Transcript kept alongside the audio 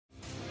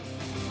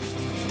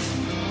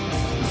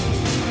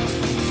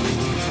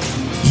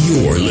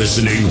You're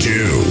listening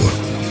to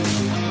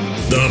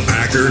the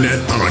Packernet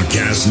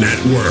Podcast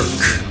Network.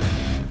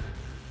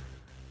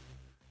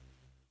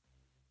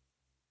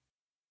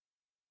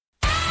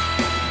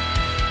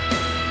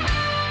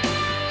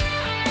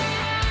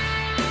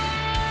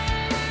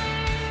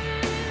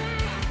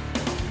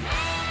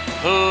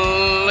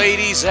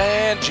 Ladies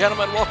and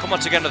gentlemen, welcome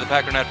once again to the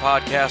Packernet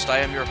Podcast. I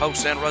am your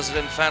host and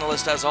resident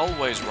fanalist, as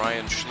always,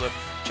 Ryan Schlip.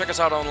 Check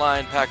us out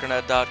online,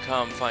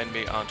 packernet.com. Find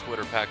me on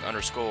Twitter,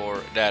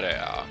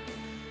 pack_data.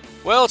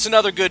 Well, it's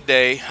another good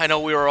day. I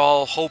know we were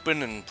all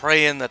hoping and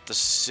praying that the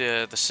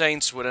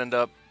Saints would end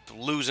up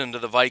losing to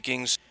the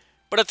Vikings.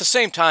 But at the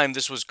same time,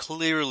 this was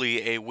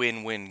clearly a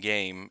win-win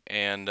game.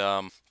 And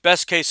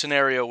best case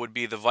scenario would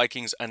be the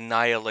Vikings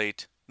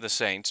annihilate the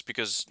Saints,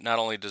 because not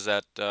only does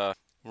that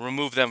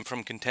remove them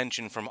from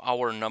contention from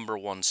our number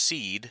one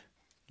seed.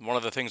 One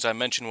of the things I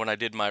mentioned when I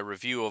did my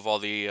review of all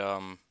the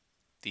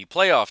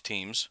playoff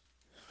teams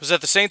was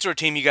that the Saints are a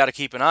team you got to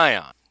keep an eye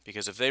on,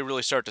 because if they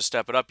really start to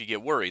step it up, you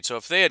get worried. So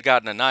if they had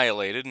gotten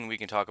annihilated, and we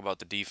can talk about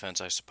the defense,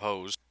 I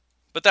suppose,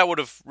 but that would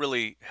have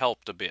really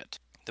helped a bit.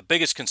 The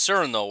biggest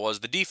concern, though, was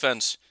the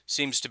defense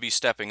seems to be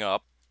stepping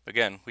up.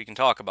 Again, we can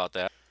talk about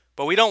that.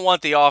 But we don't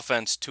want the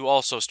offense to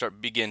also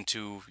begin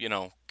to,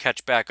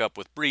 catch back up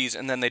with Breeze,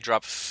 and then they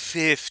drop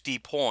 50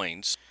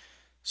 points.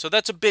 So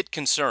that's a bit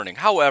concerning.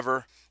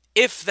 However,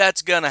 if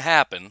that's going to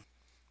happen,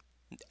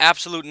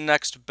 absolute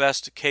next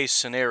best case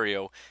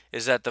scenario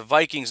is that the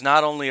Vikings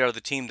not only are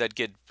the team that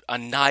get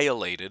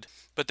annihilated,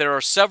 but there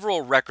are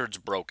several records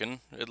broken,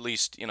 at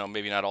least,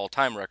 maybe not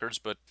all-time records,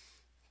 but,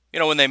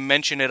 when they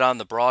mention it on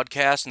the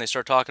broadcast and they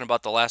start talking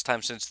about the last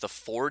time since the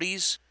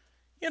 40s,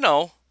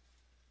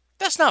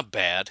 that's not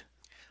bad.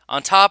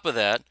 On top of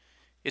that,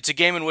 it's a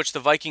game in which the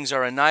Vikings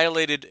are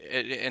annihilated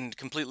and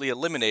completely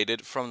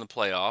eliminated from the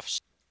playoffs.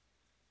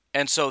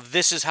 And so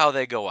this is how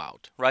they go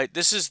out, right?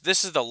 This is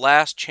the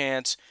last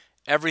chance.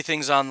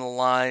 Everything's on the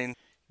line.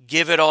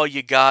 Give it all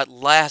you got.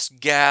 Last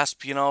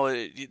gasp.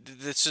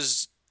 This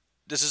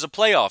is a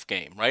playoff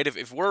game, right?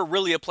 If we're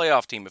really a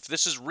playoff team, if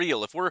this is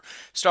real, if we're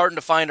starting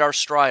to find our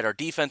stride, our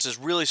defense is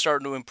really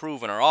starting to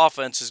improve, and our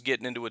offense is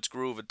getting into its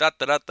groove. We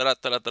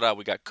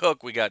got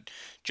Cook, we got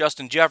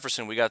Justin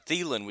Jefferson, we got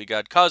Thielen, we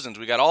got Cousins,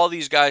 we got all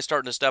these guys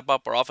starting to step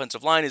up. Our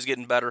offensive line is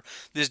getting better.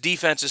 This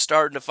defense is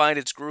starting to find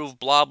its groove,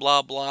 blah,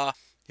 blah, blah.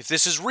 If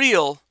this is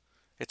real,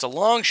 it's a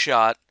long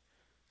shot.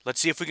 Let's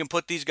see if we can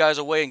put these guys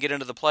away and get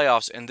into the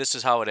playoffs, and this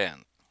is how it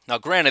ends. Now,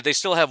 granted, they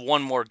still have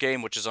one more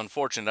game, which is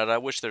unfortunate. I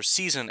wish their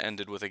season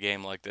ended with a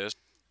game like this.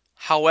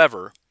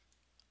 However,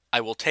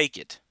 I will take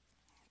it,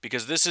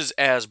 because this is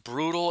as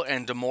brutal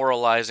and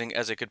demoralizing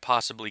as it could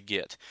possibly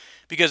get.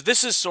 Because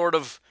this is sort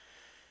of,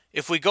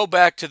 if we go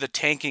back to the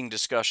tanking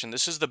discussion,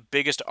 this is the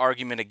biggest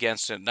argument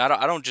against it. And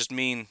I don't just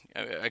mean,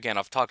 again,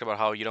 I've talked about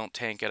how you don't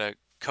tank at a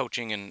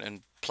coaching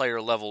and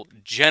player level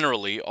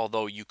generally,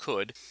 although you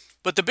could.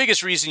 But the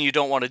biggest reason you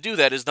don't want to do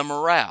that is the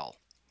morale.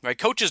 Right,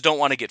 coaches don't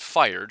want to get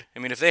fired. I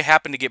mean, if they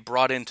happen to get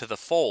brought into the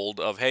fold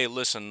of, hey,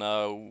 listen,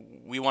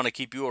 we want to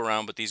keep you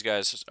around, but these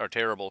guys are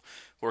terrible,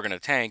 we're going to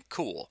tank,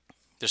 cool.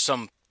 There's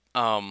some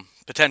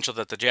potential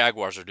that the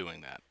Jaguars are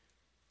doing that.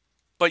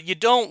 But you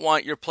don't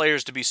want your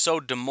players to be so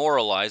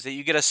demoralized that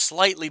you get a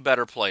slightly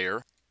better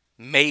player,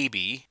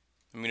 maybe.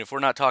 I mean, if we're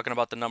not talking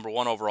about the number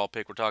 1 overall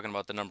pick, we're talking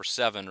about the number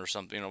 7 or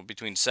something,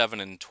 between 7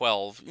 and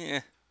 12,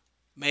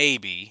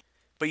 maybe.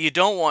 But you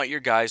don't want your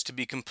guys to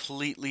be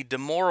completely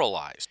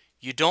demoralized.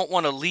 You don't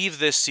want to leave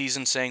this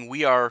season saying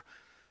we are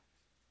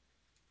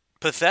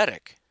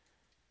pathetic.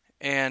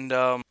 And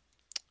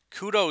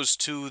kudos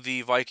to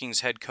the Vikings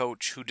head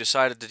coach who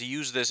decided to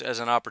use this as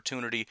an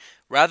opportunity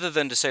rather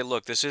than to say,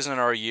 look, this isn't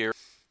our year.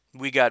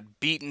 We got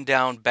beaten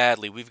down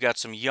badly. We've got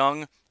some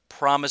young,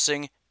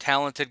 promising,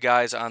 talented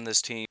guys on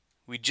this team.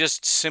 We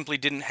just simply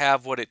didn't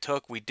have what it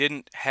took. We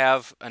didn't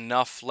have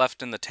enough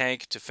left in the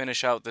tank to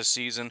finish out this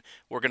season.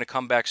 We're going to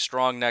come back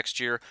strong next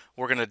year.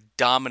 We're going to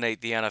dominate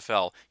the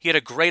NFL. He had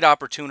a great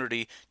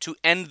opportunity to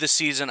end the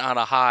season on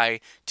a high,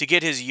 to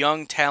get his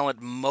young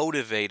talent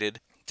motivated.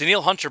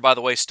 Danielle Hunter, by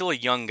the way, is still a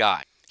young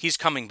guy. He's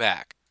coming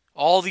back.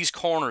 All these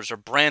corners are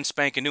brand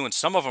spanking new, and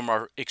some of them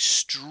are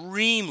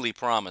extremely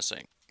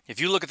promising.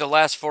 If you look at the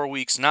last 4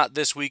 weeks, not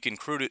this week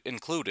included,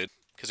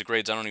 because the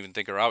grades I don't even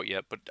think are out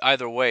yet, but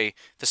either way,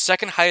 the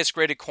second highest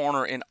graded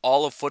corner in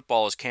all of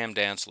football is Cam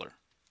Dantzler,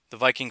 the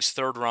Vikings'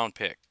 3rd round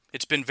pick.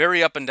 It's been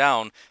very up and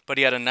down, but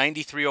he had a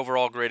 93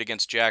 overall grade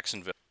against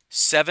Jacksonville.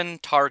 7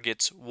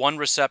 targets, 1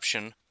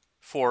 reception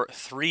for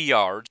 3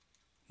 yards,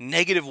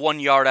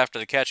 -1 yard after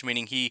the catch,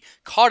 meaning he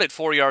caught it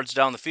 4 yards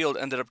down the field,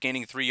 ended up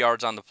gaining 3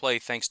 yards on the play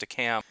thanks to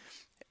Cam.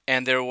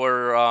 And there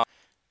were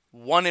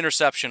 1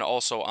 interception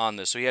also on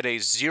this, so he had a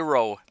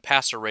 0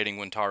 passer rating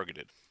when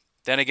targeted.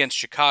 Then against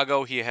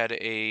Chicago, he had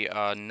a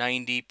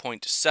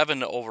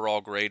 90.7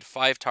 overall grade,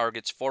 5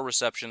 targets, 4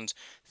 receptions,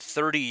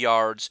 30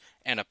 yards,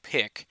 and a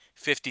pick,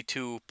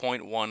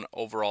 52.1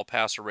 overall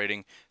passer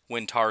rating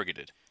when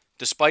targeted.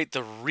 Despite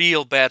the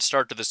real bad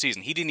start to the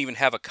season, he didn't even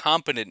have a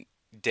competent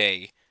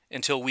day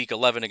until Week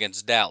 11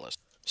 against Dallas.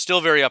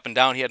 Still very up and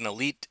down. He had an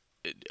elite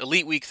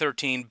elite week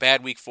 13,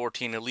 bad week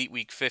 14, elite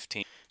week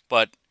 15.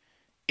 But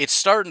it's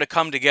starting to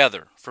come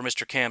together for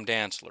Mr. Cam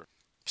Dantzler.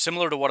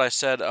 Similar to what I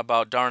said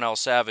about Darnell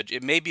Savage,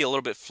 it may be a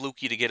little bit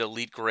fluky to get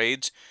elite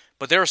grades,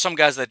 but there are some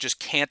guys that just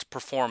can't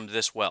perform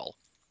this well.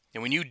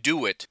 And when you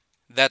do it,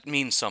 that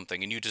means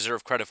something, and you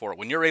deserve credit for it.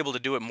 When you're able to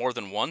do it more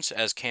than once,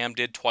 as Cam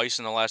did twice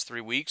in the last 3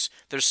 weeks,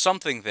 there's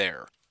something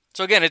there.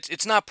 So again,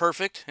 it's not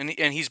perfect, and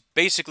he's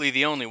basically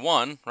the only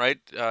one, right?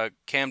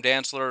 Cam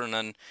Dantzler, and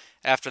then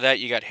after that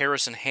you got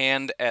Harrison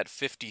Hand at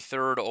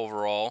 53rd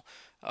overall.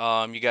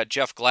 You got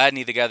Jeff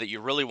Gladney, the guy that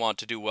you really want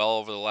to do well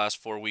over the last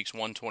 4 weeks,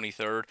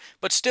 123rd.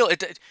 But still,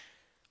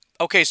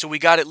 okay, so we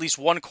got at least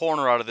one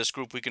corner out of this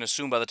group, we can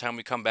assume, by the time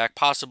we come back,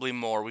 possibly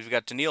more. We've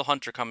got Danielle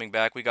Hunter coming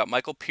back. We got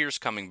Michael Pierce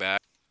coming back.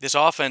 This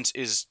offense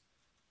is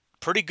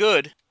pretty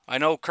good. I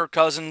know Kirk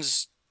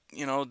Cousins,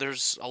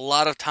 there's a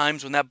lot of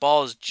times when that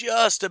ball is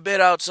just a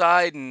bit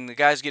outside and the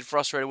guys get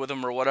frustrated with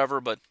him or whatever,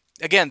 but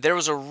again, there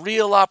was a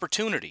real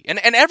opportunity. And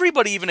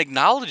everybody even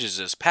acknowledges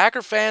this.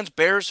 Packer fans,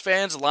 Bears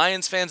fans,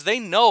 Lions fans, they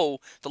know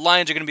the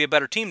Lions are going to be a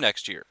better team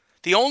next year.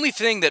 The only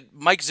thing that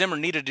Mike Zimmer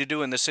needed to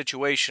do in this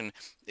situation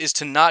is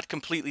to not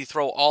completely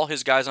throw all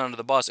his guys onto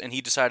the bus, and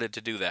he decided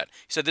to do that.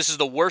 He said, this is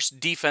the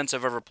worst defense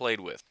I've ever played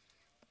with.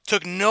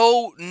 Took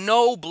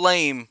no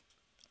blame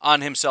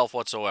on himself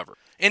whatsoever.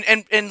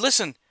 And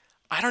listen,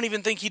 I don't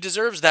even think he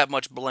deserves that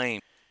much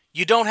blame.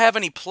 You don't have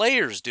any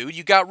players, dude.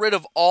 You got rid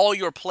of all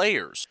your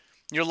players.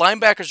 Your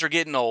linebackers are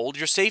getting old.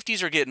 Your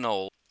safeties are getting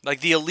old.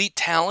 Like, the elite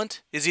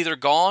talent is either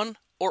gone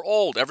or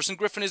old. Everson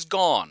Griffin is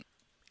gone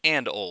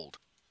and old.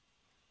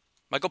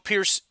 Michael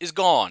Pierce is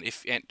gone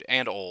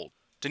and old.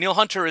 Danielle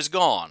Hunter is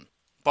gone.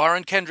 Barr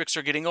and Kendricks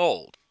are getting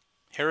old.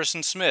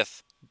 Harrison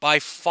Smith, by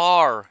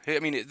far,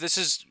 this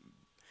is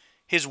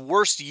his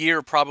worst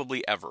year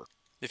probably ever.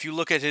 If you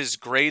look at his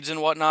grades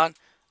and whatnot,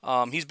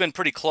 he's been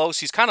pretty close.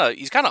 He's kind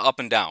of up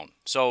and down.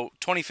 So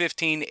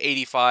 2015,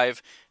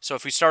 85. So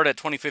if we start at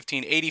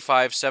 2015,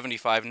 85,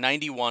 75,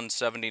 91,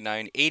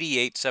 79,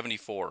 88,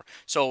 74.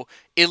 So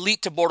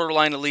elite to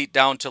borderline elite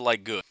down to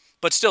like good.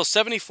 But still,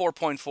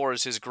 74.4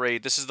 is his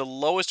grade. This is the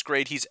lowest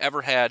grade he's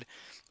ever had,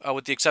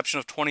 with the exception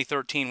of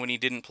 2013 when he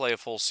didn't play a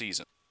full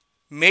season.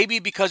 Maybe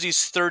because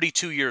he's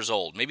 32 years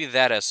old. Maybe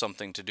that has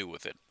something to do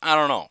with it. I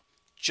don't know.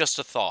 Just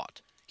a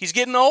thought. He's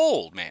getting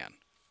old, man.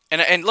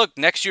 And look,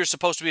 next year's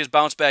supposed to be his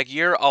bounce back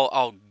year.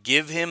 I'll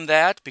give him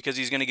that because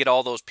he's going to get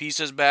all those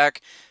pieces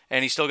back,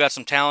 and he's still got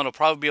some talent. He'll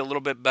probably be a little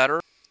bit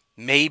better.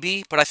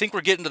 Maybe. But I think we're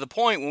getting to the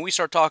point when we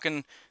start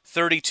talking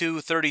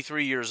 32,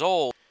 33 years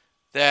old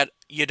that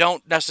you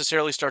don't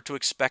necessarily start to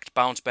expect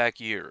bounce back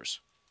years.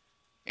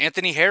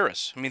 Anthony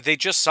Harris. they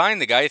just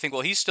signed the guy. You think,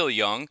 well, he's still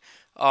young.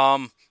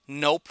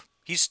 Nope.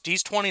 He's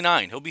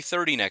 29. He'll be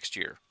 30 next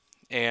year.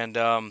 And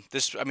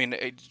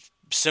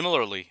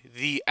similarly,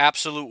 the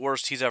absolute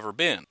worst he's ever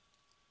been.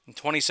 In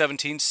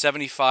 2017,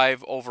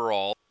 75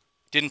 overall.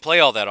 Didn't play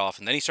all that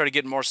often. Then he started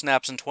getting more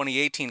snaps in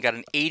 2018, got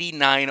an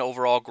 89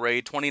 overall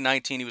grade.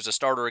 2019, he was a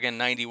starter again,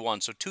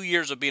 91. So 2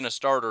 years of being a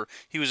starter,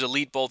 he was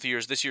elite both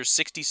years. This year,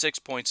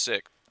 66.6.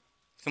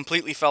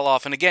 Completely fell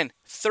off. And again,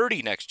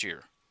 30 next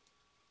year.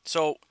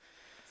 So,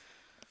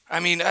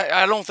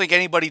 I don't think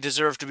anybody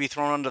deserves to be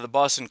thrown under the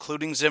bus,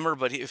 including Zimmer,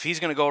 but if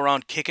he's going to go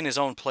around kicking his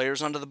own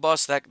players under the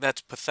bus,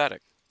 that's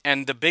pathetic.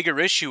 And the bigger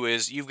issue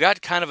is you've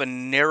got kind of a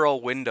narrow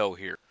window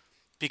here.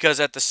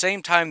 Because at the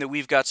same time that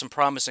we've got some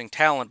promising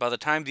talent, by the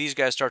time these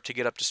guys start to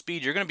get up to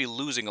speed, you're going to be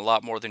losing a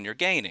lot more than you're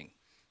gaining.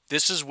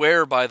 This is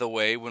where, by the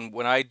way,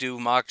 when I do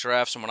mock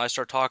drafts and when I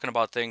start talking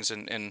about things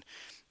and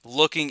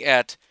looking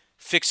at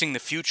fixing the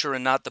future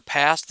and not the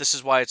past, this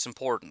is why it's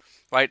important,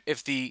 right?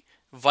 If the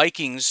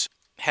Vikings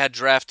had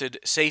drafted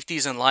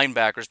safeties and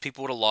linebackers,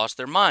 people would have lost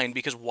their mind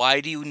because why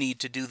do you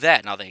need to do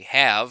that? Now they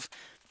have,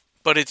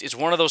 but it's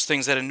one of those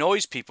things that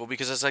annoys people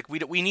because it's like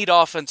we need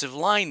offensive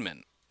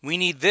linemen. We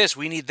need this,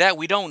 we need that.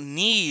 We don't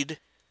need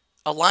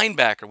a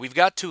linebacker. We've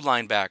got 2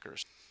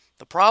 linebackers.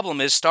 The problem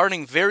is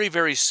starting very,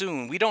 very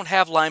soon, we don't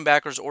have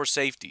linebackers or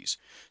safeties.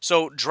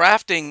 So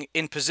drafting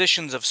in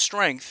positions of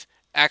strength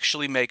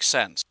actually makes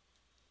sense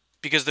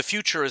because the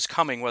future is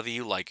coming whether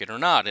you like it or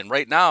not. And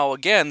right now,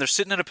 again, they're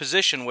sitting in a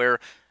position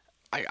where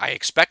I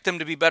expect them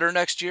to be better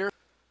next year,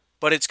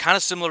 but it's kind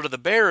of similar to the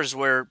Bears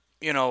where,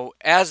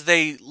 as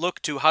they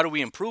look to how do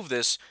we improve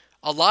this,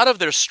 a lot of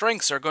their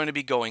strengths are going to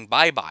be going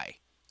bye-bye.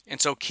 And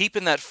so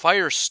keeping that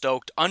fire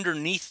stoked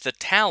underneath the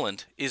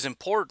talent is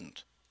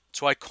important.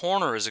 That's why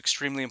corner is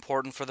extremely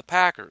important for the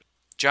Packers.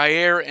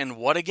 Jair and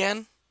what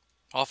again?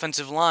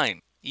 Offensive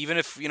line. Even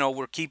if,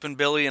 we're keeping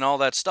Billy and all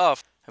that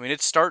stuff,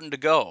 it's starting to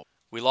go.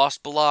 We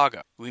lost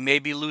Balaga. We may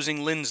be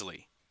losing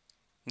Lindsley.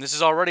 And this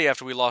is already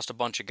after we lost a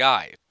bunch of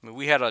guys.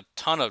 We had a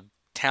ton of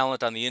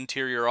talent on the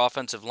interior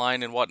offensive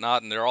line and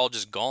whatnot, and they're all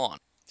just gone.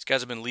 These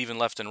guys have been leaving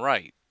left and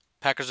right.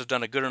 Packers have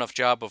done a good enough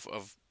job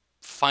of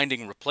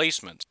finding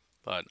replacements.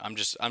 But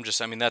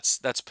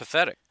that's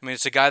pathetic.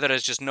 It's a guy that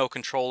has just no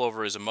control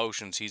over his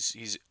emotions.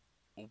 He's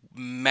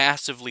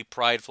massively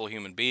prideful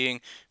human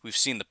being. We've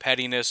seen the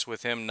pettiness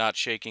with him not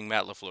shaking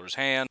Matt LaFleur's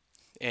hand.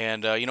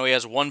 And, he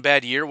has one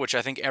bad year, which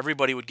I think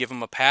everybody would give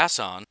him a pass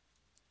on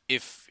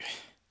if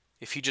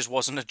he just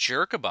wasn't a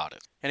jerk about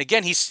it. And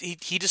again,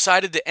 he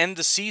decided to end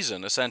the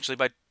season, essentially,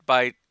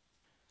 by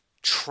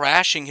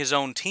trashing his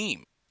own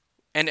team.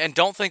 And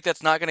don't think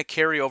that's not going to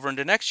carry over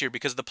into next year,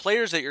 because the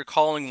players that you're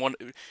calling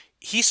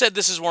he said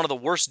this is one of the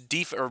worst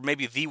or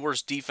maybe the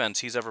worst defense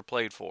he's ever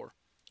played for.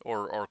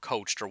 Or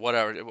coached, or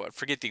whatever. I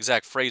forget the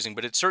exact phrasing,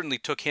 but it certainly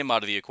took him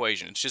out of the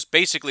equation. It's just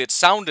basically, it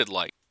sounded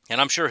like, and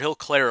I'm sure he'll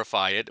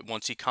clarify it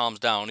once he calms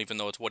down, even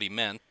though it's what he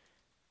meant.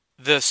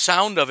 The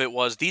sound of it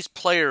was, these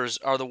players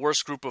are the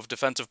worst group of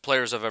defensive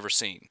players I've ever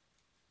seen.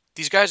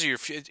 These guys are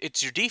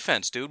it's your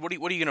defense, dude. What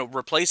are you going to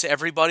replace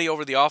everybody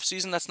over the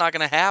offseason? That's not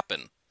going to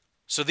happen.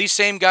 So these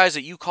same guys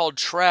that you called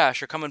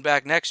trash are coming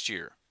back next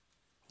year.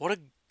 What a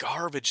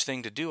garbage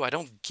thing to do. I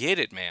don't get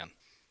it, man.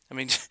 I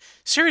mean,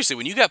 seriously,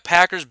 when you got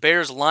Packers,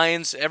 Bears,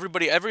 Lions,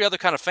 every other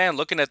kind of fan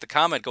looking at the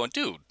comment going,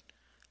 dude,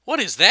 what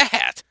is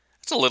that?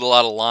 That's a little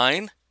out of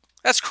line.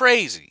 That's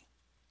crazy.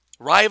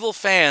 Rival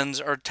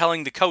fans are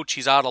telling the coach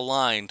he's out of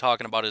line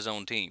talking about his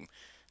own team.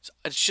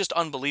 It's just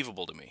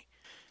unbelievable to me.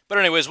 But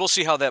anyways, we'll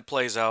see how that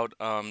plays out.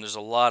 There's a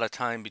lot of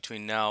time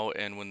between now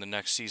and when the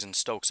next season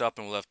stokes up,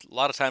 and we'll have a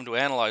lot of time to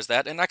analyze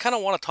that. And I kind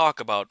of want to talk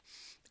about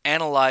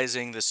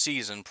analyzing the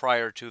season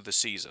prior to the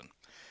season.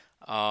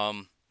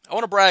 I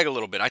want to brag a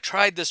little bit. I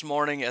tried this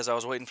morning as I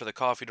was waiting for the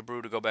coffee to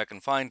brew to go back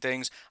and find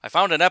things. I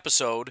found an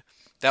episode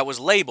that was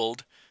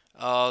labeled,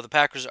 the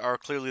Packers are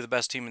clearly the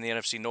best team in the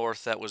NFC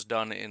North. That was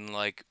done in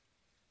like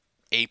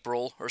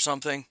April or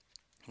something.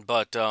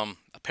 But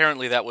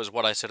apparently that was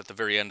what I said at the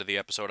very end of the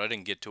episode. I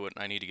didn't get to it,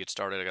 and I need to get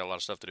started. I got a lot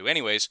of stuff to do.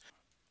 Anyways,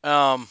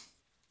 I'm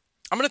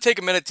going to take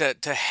a minute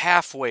to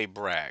halfway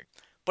brag.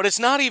 But it's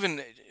not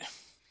even...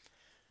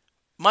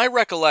 My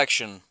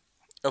recollection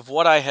of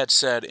what I had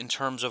said in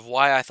terms of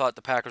why I thought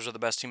the Packers are the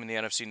best team in the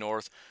NFC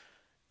North,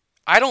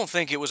 I don't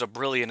think it was a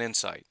brilliant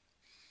insight.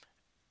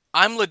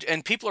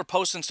 And people are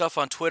posting stuff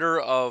on Twitter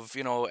of,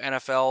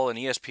 NFL and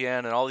ESPN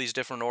and all these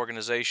different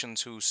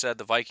organizations who said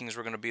the Vikings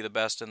were going to be the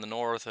best in the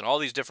North and all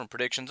these different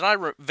predictions. And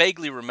I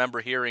vaguely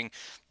remember hearing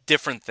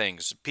different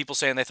things. People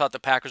saying they thought the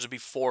Packers would be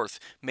fourth,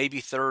 maybe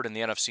third in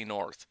the NFC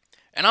North.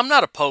 And I'm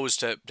not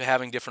opposed to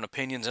having different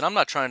opinions, and I'm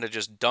not trying to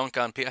just dunk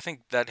on people. I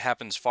think that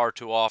happens far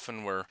too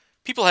often where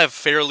people have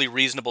fairly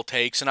reasonable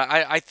takes, and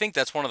I think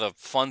that's one of the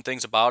fun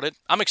things about it.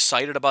 I'm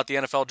excited about the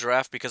NFL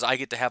draft because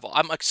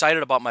I'm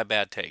excited about my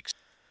bad takes.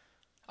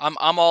 I'm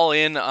all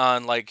in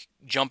on, like,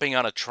 jumping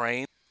on a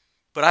train,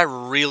 but I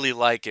really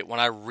like it when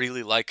I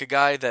really like a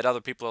guy that other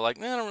people are like,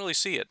 I don't really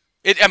see it.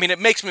 It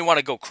makes me want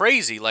to go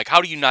crazy. Like,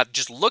 how do you not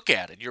just look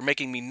at it? You're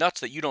making me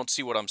nuts that you don't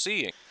see what I'm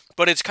seeing.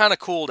 But it's kind of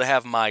cool to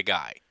have my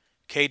guy.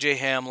 KJ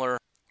Hamler,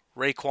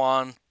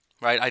 Raekwon,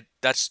 right?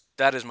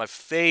 That is my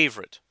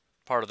favorite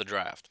part of the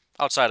draft.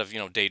 Outside of,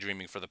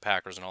 daydreaming for the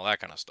Packers and all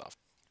that kind of stuff.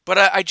 But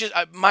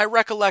my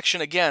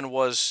recollection again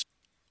was,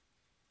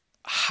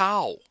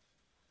 how?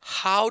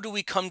 How do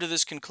we come to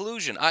this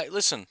conclusion?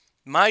 Listen,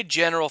 my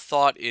general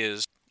thought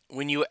is,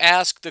 when you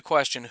ask the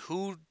question,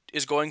 who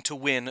is going to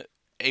win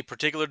a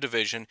particular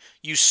division,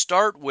 you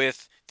start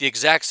with the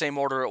exact same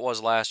order it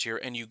was last year,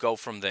 and you go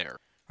from there.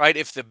 Right?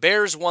 If the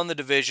Bears won the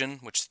division,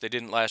 which they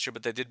didn't last year,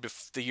 but they did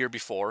the year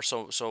before,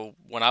 so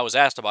when I was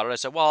asked about it, I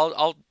said,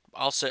 well,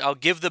 I'll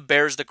give the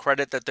Bears the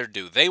credit that they're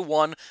due. They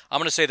won. I'm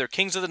going to say they're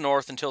kings of the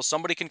North until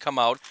somebody can come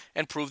out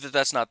and prove that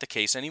that's not the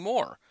case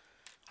anymore.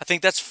 I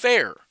think that's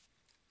fair.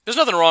 There's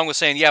nothing wrong with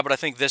saying, yeah, but I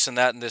think this and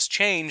that and this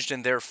changed,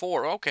 and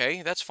therefore,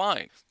 okay, that's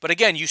fine. But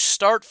again, you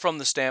start from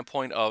the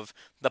standpoint of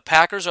the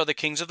Packers are the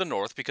kings of the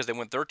North because they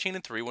went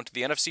 13-3, went to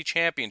the NFC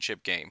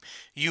Championship game.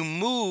 You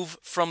move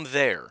from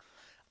there.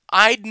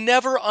 I'd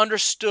never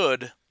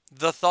understood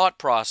the thought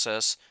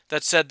process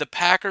that said the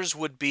Packers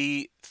would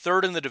be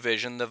third in the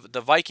division,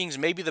 the Vikings,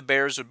 maybe the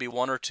Bears would be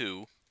 1 or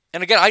 2.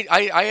 And again,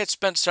 I had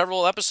spent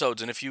several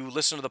episodes, and if you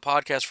listen to the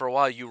podcast for a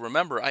while, you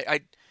remember,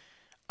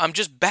 I'm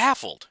just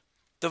baffled.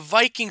 The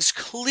Vikings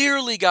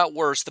clearly got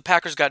worse, the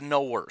Packers got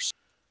no worse.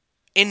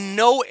 In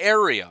no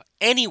area,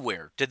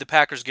 anywhere, did the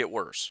Packers get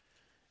worse.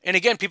 And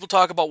again, people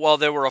talk about, well,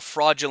 they were a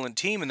fraudulent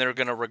team and they're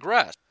going to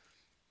regress.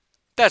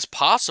 That's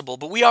possible,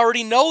 but we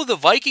already know the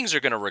Vikings are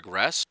going to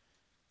regress.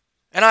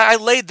 And I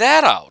laid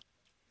that out.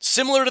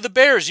 Similar to the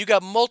Bears, you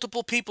got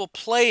multiple people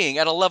playing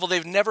at a level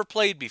they've never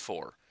played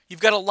before.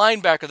 You've got a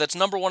linebacker that's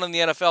number 1 in the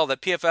NFL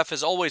that PFF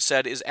has always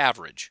said is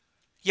average.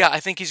 Yeah, I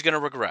think he's going to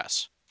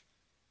regress.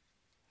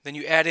 Then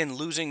you add in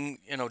losing,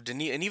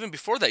 Denis, and even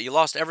before that, you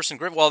lost Everson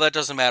Griffin. Well, that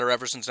doesn't matter.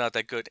 Everson's not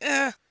that good.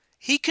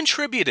 He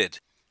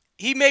contributed.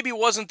 He maybe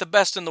wasn't the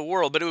best in the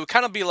world, but it would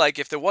kind of be like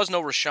if there was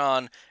no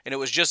Rashawn and it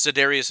was just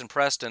Za'Darius and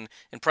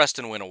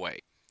Preston went away.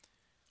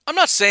 I'm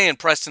not saying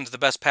Preston's the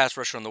best pass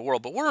rusher in the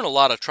world, but we're in a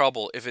lot of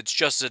trouble if it's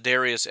just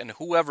Za'Darius and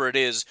whoever it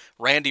is,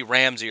 Randy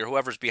Ramsey or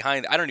whoever's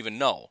behind it, I don't even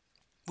know.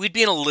 We'd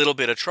be in a little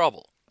bit of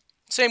trouble.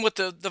 Same with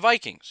the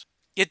Vikings.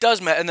 It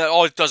does matter, and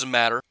it doesn't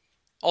matter.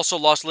 Also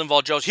lost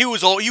Linval Jones. He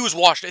was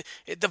washed.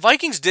 The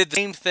Vikings did the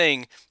same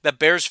thing that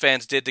Bears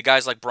fans did to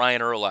guys like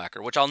Brian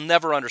Urlacher, which I'll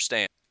never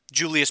understand.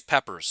 Julius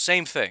Peppers,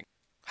 same thing.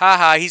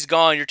 Ha, he's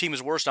gone. Your team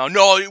is worse now.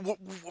 No,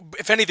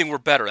 if anything, we're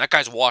better. That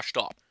guy's washed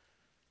up.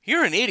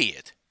 You're an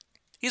idiot.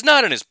 He's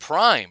not in his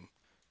prime.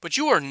 But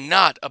you are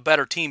not a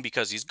better team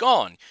because he's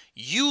gone.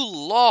 You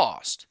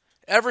lost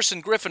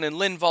Everson Griffin and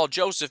Linval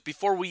Joseph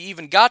before we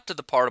even got to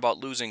the part about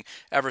losing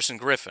Everson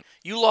Griffin.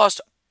 You lost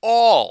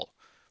all,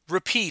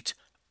 repeat,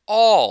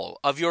 all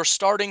of your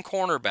starting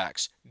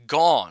cornerbacks.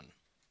 Gone.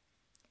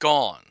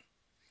 Gone.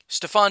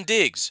 Stephon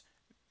Diggs.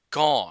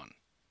 Gone.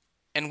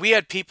 And we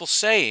had people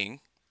saying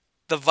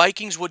the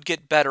Vikings would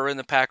get better and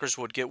the Packers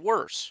would get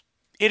worse.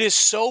 It is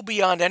so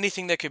beyond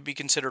anything that could be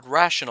considered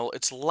rational,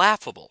 it's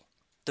laughable.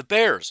 The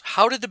Bears.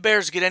 How did the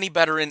Bears get any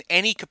better in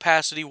any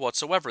capacity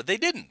whatsoever? They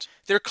didn't.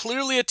 They're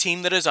clearly a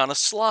team that is on a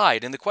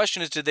slide. And the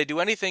question is, did they do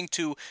anything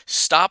to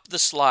stop the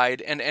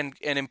slide and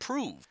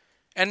improve?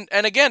 And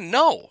again,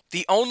 no.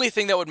 The only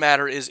thing that would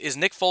matter is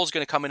Nick Foles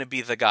going to come in and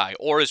be the guy?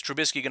 Or is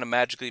Trubisky going to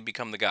magically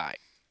become the guy?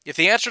 If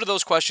the answer to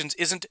those questions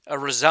isn't a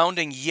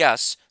resounding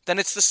yes, then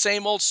it's the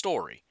same old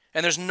story.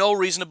 And there's no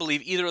reason to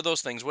believe either of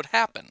those things would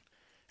happen.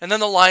 And then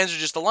the Lions are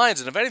just the Lions,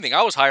 and if anything,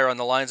 I was higher on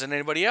the Lions than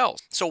anybody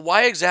else. So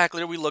why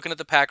exactly are we looking at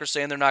the Packers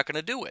saying they're not going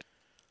to do it?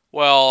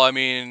 Well, I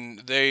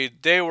mean,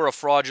 they were a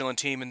fraudulent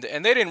team, and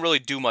they didn't really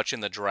do much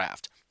in the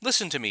draft.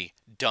 Listen to me,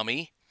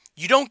 dummy.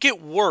 You don't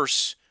get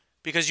worse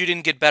because you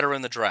didn't get better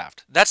in the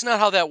draft. That's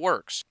not how that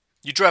works.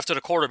 You drafted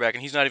a quarterback,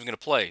 and he's not even going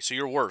to play, so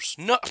you're worse.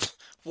 No,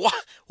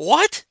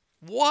 what?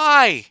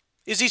 Why?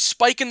 Is he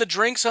spiking the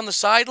drinks on the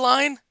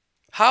sideline?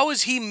 How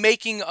is he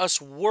making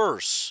us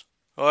worse?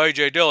 Oh,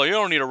 A.J. Dillon, you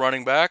don't need a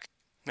running back.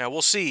 Now,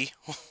 we'll see.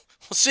 We'll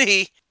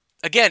see.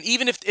 Again,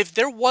 even if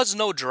there was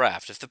no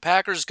draft, if the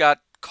Packers got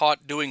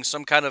caught doing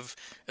some kind of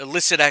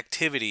illicit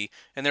activity,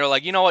 and they're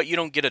like, you know what, you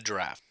don't get a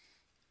draft,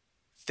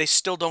 they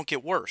still don't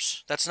get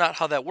worse. That's not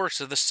how that works.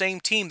 They're the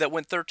same team that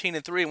went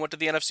 13-3 and went to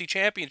the NFC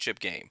Championship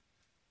game.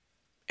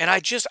 And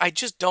I just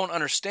don't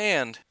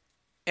understand.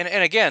 And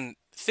again,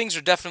 things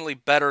are definitely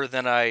better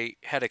than I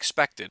had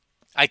expected.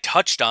 I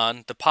touched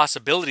on the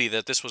possibility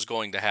that this was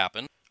going to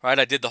happen. Right,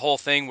 I did the whole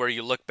thing where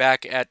you look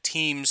back at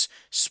teams,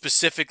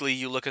 specifically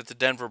you look at the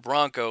Denver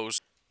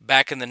Broncos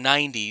back in the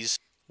 90s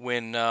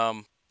when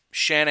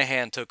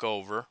Shanahan took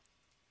over,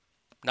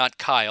 not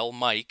Kyle,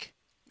 Mike,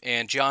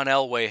 and John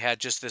Elway had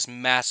just this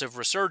massive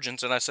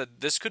resurgence, and I said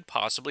this could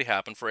possibly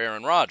happen for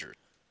Aaron Rodgers.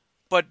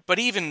 But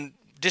even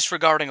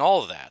disregarding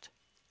all of that,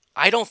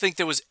 I don't think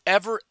there was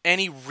ever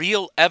any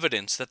real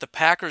evidence that the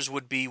Packers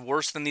would be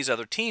worse than these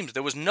other teams.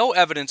 There was no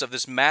evidence of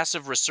this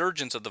massive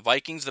resurgence of the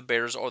Vikings, the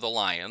Bears, or the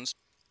Lions.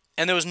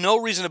 And there was no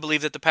reason to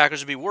believe that the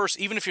Packers would be worse,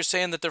 even if you're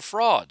saying that they're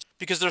frauds.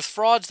 Because they're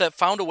frauds that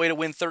found a way to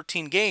win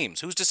 13 games.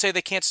 Who's to say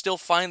they can't still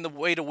find the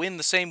way to win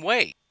the same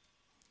way?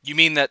 You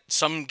mean that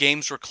some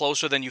games were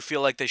closer than you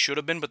feel like they should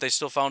have been, but they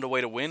still found a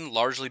way to win,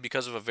 largely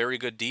because of a very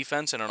good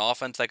defense and an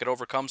offense that could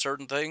overcome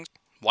certain things?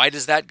 Why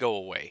does that go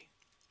away?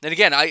 And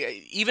again,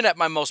 even at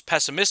my most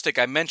pessimistic,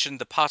 I mentioned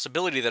the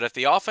possibility that if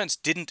the offense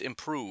didn't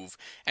improve,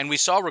 and we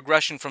saw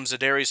regression from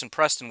Za'Darius and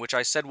Preston, which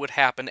I said would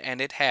happen,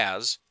 and it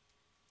has,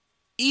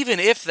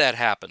 even if that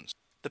happens,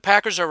 the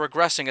Packers are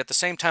regressing at the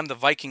same time the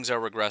Vikings are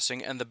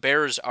regressing, and the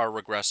Bears are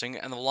regressing,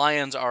 and the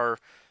Lions are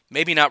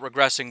maybe not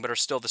regressing, but are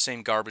still the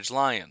same garbage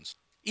Lions.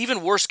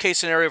 Even worst case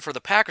scenario for the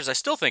Packers, I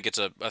still think it's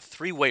a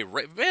three-way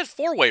race,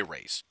 four-way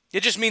race.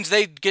 It just means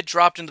they get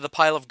dropped into the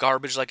pile of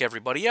garbage like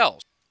everybody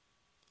else.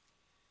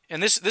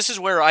 And this is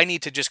where I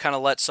need to just kind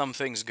of let some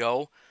things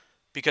go,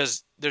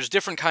 because there's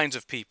different kinds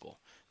of people.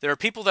 There are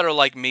people that are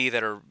like me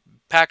that are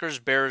Packers,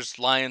 Bears,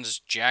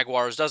 Lions,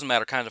 Jaguars, doesn't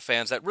matter, kind of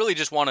fans that really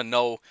just want to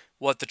know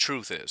what the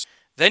truth is.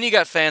 Then you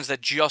got fans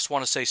that just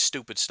want to say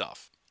stupid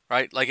stuff,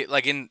 right? Like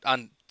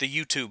on the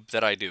YouTube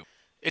that I do.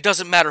 It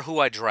doesn't matter who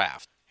I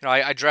draft. You know,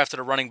 I drafted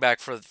a running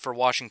back for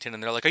Washington,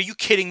 and they're like, "Are you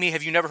kidding me?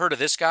 Have you never heard of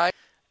this guy?"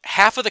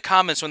 Half of the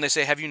comments when they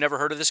say, "Have you never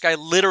heard of this guy?"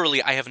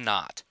 Literally, I have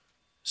not.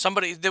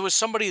 There was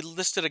somebody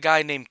listed a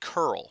guy named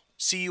Curl,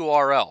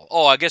 C-U-R-L.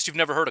 Oh, I guess you've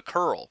never heard of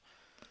Curl.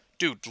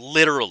 Dude,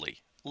 literally,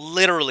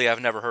 I've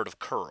never heard of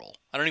Curl.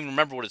 I don't even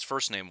remember what his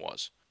first name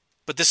was.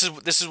 But this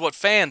is what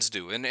fans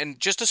do, and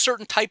just a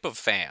certain type of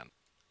fan.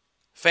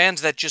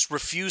 Fans that just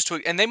refuse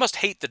to, and they must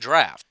hate the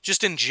draft,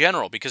 just in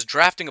general, because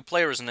drafting a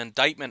player is an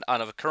indictment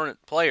on a current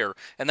player,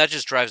 and that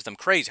just drives them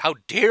crazy. How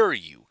dare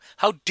you?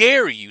 How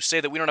dare you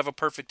say that we don't have a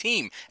perfect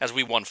team, as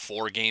we won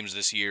 4 games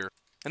this year?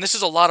 And this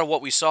is a lot of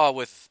what we saw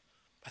with,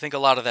 I think, a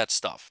lot of that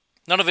stuff.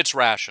 None of it's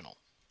rational.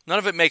 None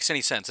of it makes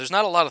any sense. There's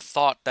not a lot of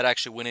thought that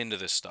actually went into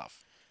this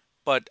stuff.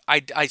 But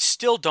I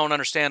still don't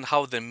understand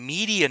how the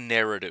media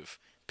narrative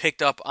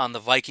picked up on the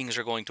Vikings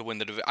are going to win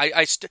the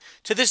division.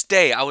 To this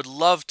day, I would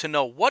love to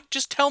know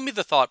just tell me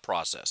the thought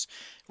process.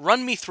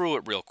 Run me through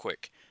it real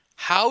quick.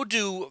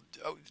 So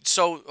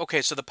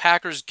the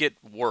Packers get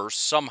worse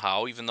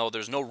somehow, even though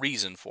there's no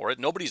reason for it.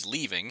 Nobody's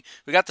leaving.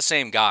 We got the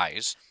same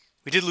guys.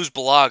 We did lose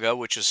Bulaga,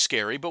 which is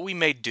scary, but we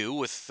made do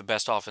with the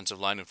best offensive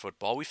line in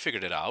football. We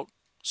figured it out.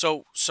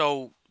 So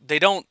they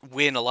don't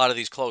win a lot of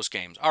these close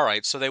games. All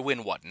right, so they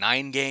win,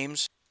 9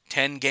 games?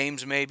 10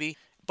 games maybe?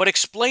 But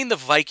explain the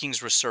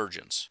Vikings'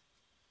 resurgence.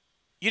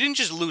 you didn't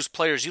just lose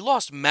players, you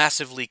lost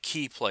massively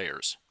key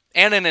players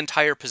and an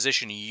entire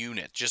position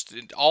unit. Just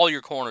all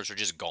your corners are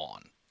just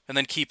gone. And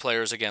then key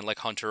players, again, like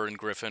Hunter and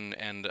Griffin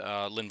and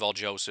Linval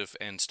Joseph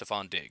and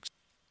Stephon Diggs.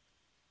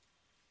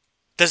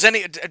 Does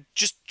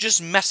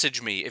just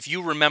message me if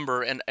you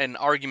remember an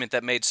argument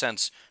that made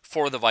sense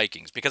for the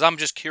Vikings, because I'm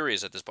just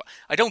curious at this point.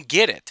 I don't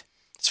get it.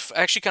 It's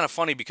actually kind of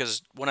funny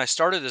because when I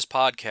started this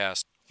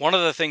podcast, one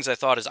of the things I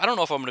thought is, I don't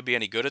know if I'm going to be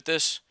any good at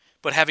this,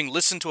 but having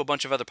listened to a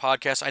bunch of other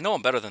podcasts, I know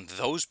I'm better than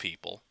those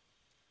people.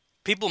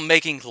 People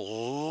making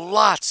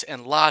lots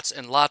and lots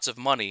and lots of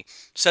money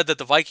said that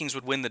the Vikings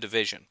would win the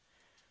division.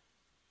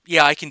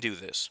 Yeah, I can do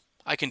this.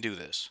 I can do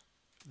this.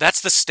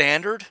 That's the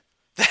standard?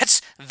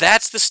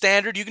 That's the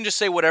standard? You can just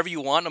say whatever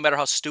you want, no matter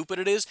how stupid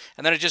it is,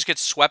 and then it just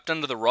gets swept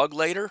under the rug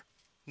later?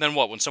 And then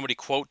what? When somebody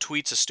quote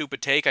tweets a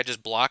stupid take, I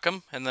just block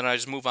them, and then I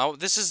just move on?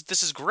 This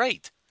is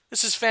great.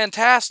 This is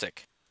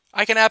fantastic.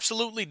 I can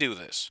absolutely do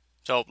this.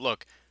 So,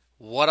 look,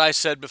 what I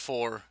said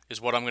before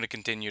is what I'm going to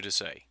continue to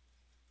say.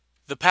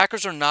 The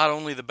Packers are not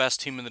only the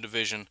best team in the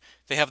division,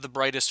 they have the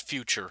brightest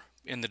future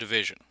in the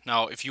division.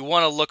 Now, if you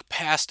want to look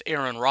past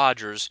Aaron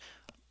Rodgers,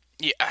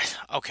 yeah,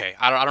 okay,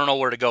 I don't know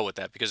where to go with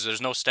that, because there's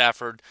no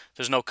Stafford,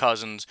 there's no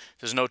Cousins,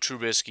 there's no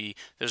Trubisky,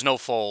 there's no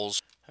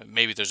Foles.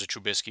 Maybe there's a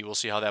Trubisky. We'll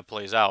see how that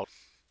plays out.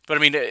 But,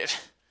 I mean,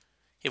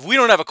 if we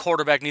don't have a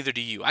quarterback, neither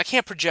do you. I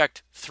can't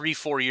project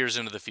 3-4 years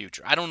into the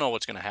future. I don't know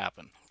what's going to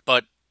happen.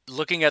 But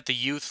looking at the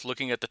youth,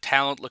 looking at the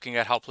talent, looking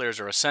at how players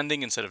are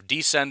ascending instead of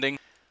descending,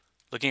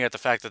 looking at the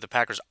fact that the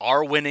Packers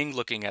are winning,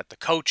 looking at the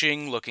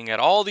coaching, looking at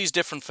all these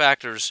different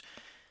factors,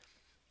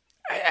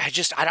 I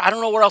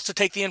don't know where else to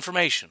take the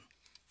information.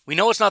 We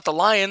know it's not the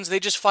Lions. They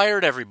just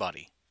fired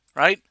everybody,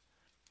 right?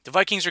 The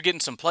Vikings are getting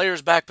some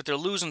players back, but they're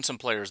losing some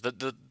players.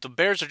 The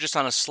Bears are just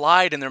on a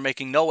slide, and they're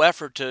making no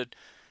effort to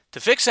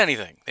fix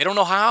anything. They don't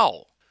know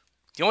how.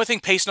 The only thing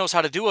Pace knows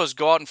how to do is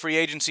go out in free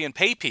agency and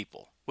pay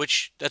people,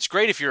 which that's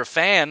great if you're a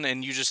fan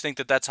and you just think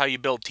that that's how you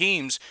build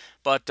teams.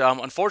 But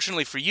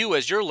unfortunately for you,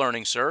 as you're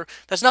learning, sir,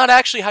 that's not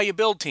actually how you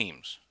build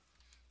teams.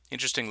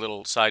 Interesting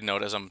little side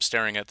note as I'm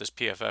staring at this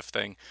PFF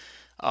thing.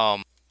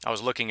 I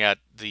was looking at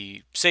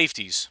the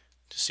safeties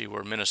to see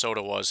where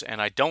Minnesota was,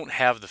 and I don't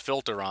have the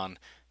filter on.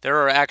 There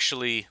are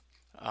actually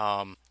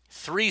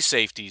 3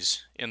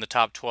 safeties in the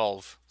top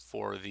 12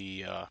 for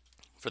the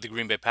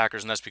Green Bay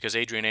Packers, and that's because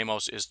Adrian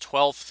Amos is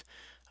 12th.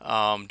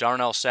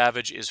 Darnell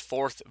Savage is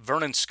 4th.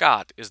 Vernon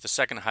Scott is the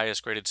second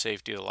highest graded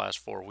safety of the last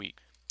 4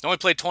 weeks. He only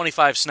played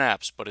 25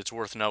 snaps, but it's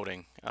worth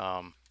noting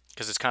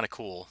because it's kind of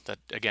cool that,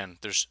 again,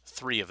 there's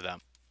 3 of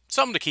them.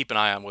 Something to keep an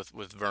eye on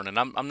with Vernon.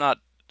 I'm not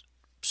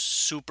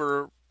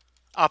super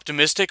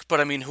optimistic, but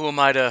I mean, who am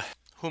I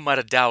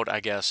to doubt, I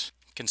guess,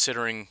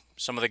 considering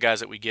some of the guys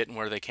that we get and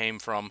where they came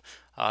from.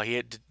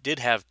 He did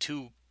have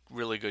 2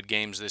 really good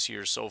games this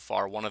year so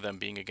far, one of them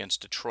being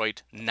against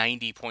Detroit,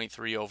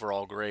 90.3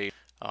 overall grade.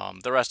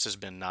 The rest has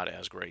been not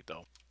as great,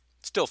 though.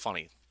 Still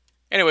funny.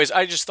 Anyways,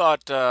 I just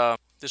thought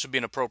this would be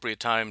an appropriate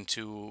time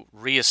to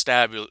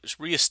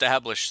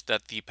reestablish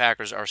that the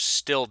Packers are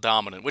still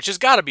dominant, which has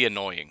got to be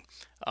annoying.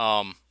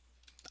 I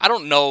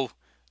don't know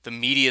the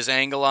media's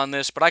angle on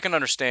this, but I can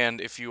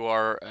understand if you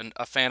are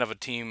a fan of a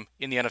team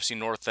in the NFC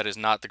North that is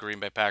not the Green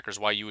Bay Packers,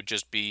 why you would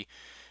just be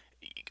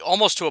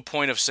almost to a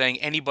point of saying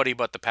anybody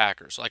but the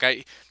Packers.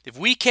 If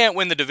we can't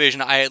win the division,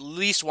 I at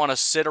least want to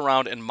sit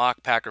around and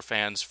mock Packer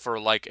fans for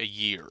like a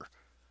year.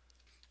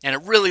 And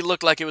it really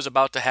looked like it was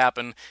about to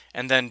happen,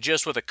 and then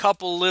just with a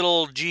couple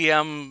little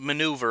GM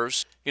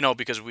maneuvers,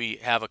 because we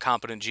have a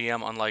competent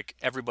GM unlike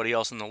everybody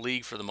else in the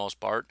league for the most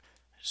part.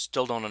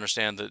 Still don't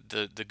understand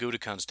the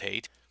Gutekunst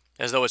hate,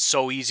 as though it's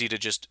so easy to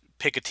just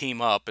pick a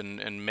team up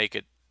and make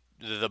it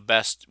the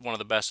best, one of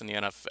the best in the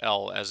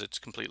NFL, as it's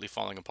completely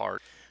falling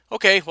apart.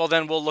 Okay, well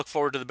then we'll look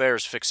forward to the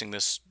Bears fixing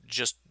this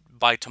just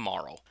by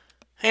tomorrow.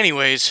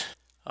 Anyways,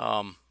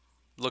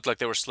 looked like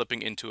they were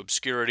slipping into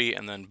obscurity,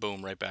 and then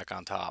boom, right back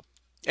on top.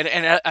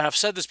 And I've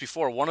said this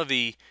before, one of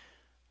the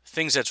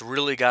things that's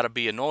really got to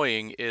be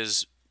annoying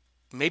is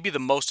maybe the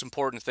most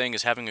important thing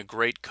is having a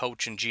great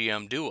coach and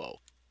GM duo.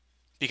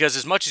 Because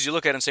as much as you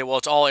look at it and say, well,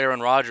 it's all Aaron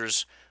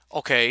Rodgers,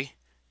 okay,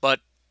 but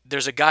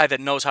there's a guy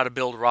that knows how to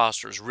build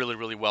rosters really,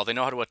 really well. They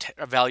know how to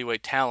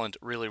evaluate talent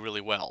really,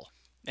 really well.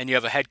 And you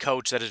have a head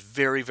coach that is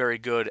very, very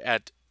good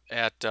at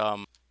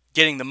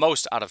getting the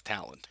most out of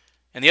talent.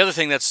 And the other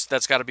thing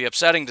that's got to be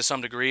upsetting to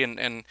some degree,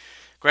 and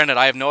granted,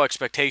 I have no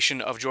expectation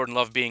of Jordan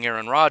Love being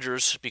Aaron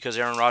Rodgers, because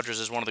Aaron Rodgers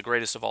is one of the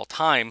greatest of all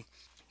time,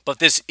 but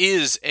this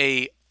is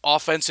a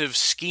offensive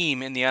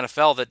scheme in the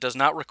NFL that does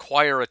not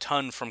require a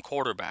ton from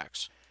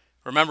quarterbacks.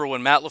 Remember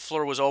when Matt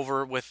LaFleur was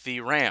over with the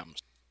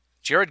Rams?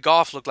 Jared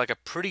Goff looked like a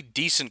pretty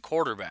decent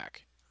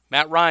quarterback.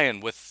 Matt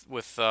Ryan with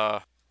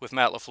Matt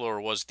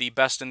LaFleur was the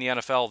best in the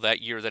NFL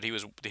that year that he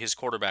was his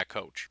quarterback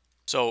coach.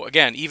 So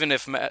again, even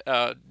if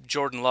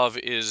Jordan Love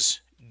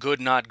is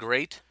good, not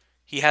great,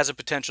 he has a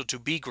potential to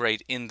be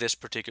great in this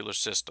particular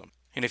system.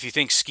 And if you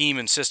think scheme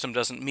and system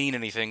doesn't mean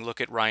anything,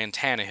 look at Ryan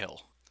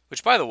Tannehill.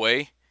 Which, by the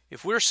way,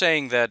 if we're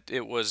saying that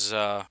it was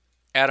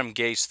Adam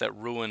Gase that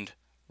ruined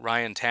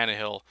Ryan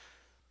Tannehill,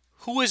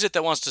 Who is it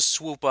that wants to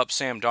swoop up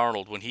Sam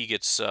Darnold when he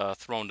gets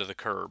thrown to the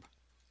curb?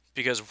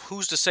 Because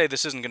who's to say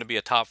this isn't going to be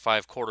a top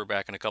 5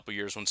 quarterback in a couple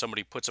years when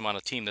somebody puts him on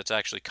a team that's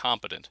actually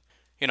competent?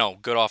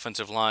 Good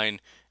offensive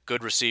line,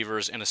 good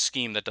receivers, and a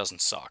scheme that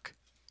doesn't suck.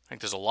 I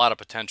think there's a lot of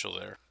potential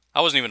there.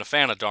 I wasn't even a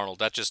fan of Darnold.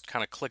 That just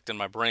kind of clicked in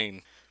my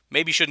brain.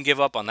 Maybe you shouldn't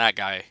give up on that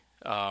guy.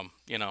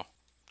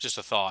 Just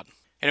a thought.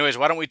 Anyways,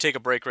 why don't we take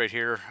a break right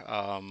here?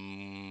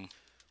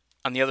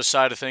 On the other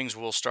side of things,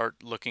 we'll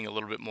start looking a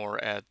little bit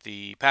more at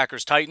the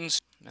Packers-Titans,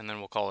 and then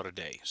we'll call it a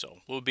day. So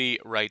we'll be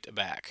right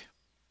back.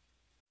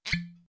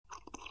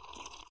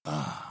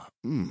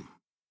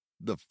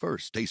 The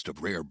first taste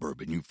of rare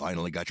bourbon you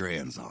finally got your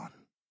hands on.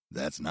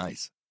 That's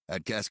nice.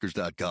 At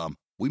Caskers.com,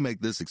 we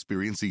make this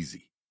experience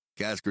easy.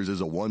 Caskers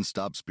is a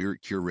one-stop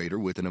spirit curator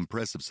with an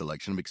impressive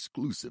selection of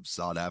exclusive,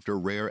 sought-after,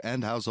 rare,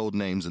 and household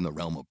names in the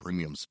realm of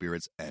premium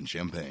spirits and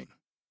champagne.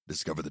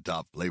 Discover the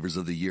top flavors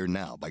of the year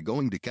now by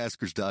going to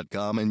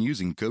Caskers.com and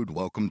using code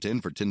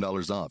WELCOME10 for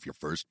 $10 off your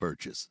first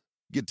purchase.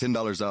 Get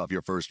 $10 off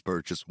your first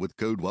purchase with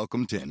code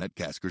WELCOME10 at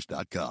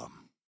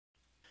Caskers.com.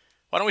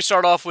 Why don't we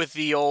start off with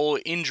the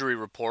old injury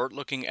report,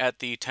 looking at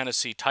the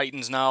Tennessee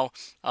Titans now.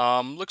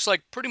 Looks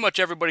like pretty much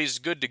everybody's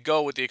good to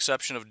go with the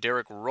exception of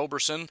Derek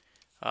Roberson.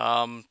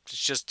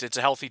 It's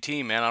a healthy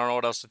team, man. I don't know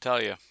what else to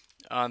tell you.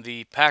 On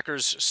the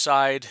Packers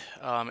side,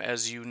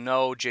 as you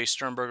know, Jay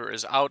Sternberger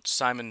is out.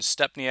 Simon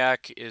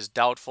Stepniak is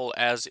doubtful,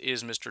 as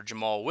is Mr.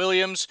 Jamal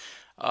Williams.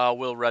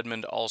 Will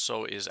Redmond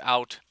also is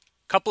out.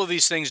 A couple of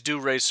these things do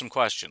raise some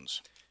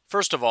questions.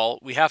 First of all,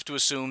 we have to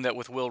assume that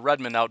with Will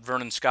Redmond out,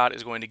 Vernon Scott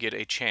is going to get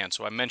a chance.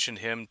 So I mentioned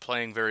him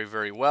playing very,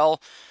 very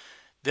well.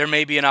 There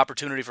may be an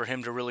opportunity for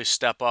him to really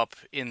step up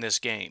in this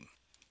game.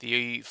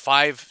 The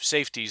 5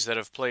 safeties that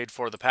have played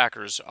for the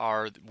Packers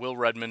are Will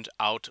Redmond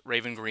out,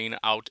 Raven Green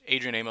out,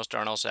 Adrian Amos,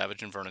 Darnell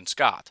Savage, and Vernon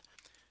Scott.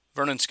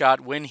 Vernon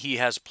Scott, when he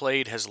has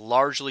played, has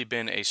largely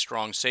been a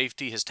strong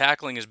safety. His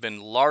tackling has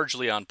been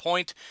largely on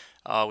point,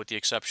 with the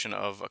exception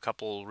of a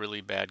couple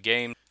really bad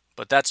games.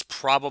 But that's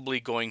probably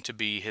going to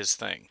be his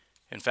thing.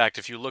 In fact,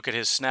 if you look at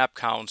his snap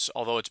counts,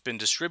 although it's been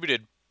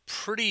distributed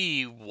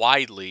pretty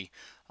widely,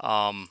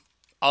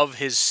 of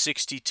his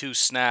 62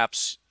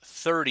 snaps,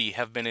 30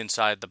 have been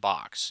inside the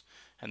box.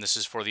 And this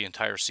is for the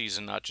entire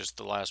season, not just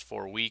the last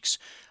 4 weeks.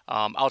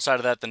 Outside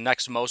of that, the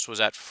next most was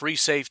at free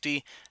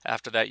safety.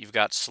 After that, you've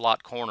got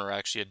slot corner.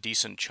 Actually, a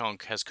decent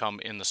chunk has come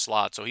in the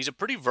slot. So he's a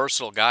pretty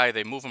versatile guy.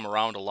 They move him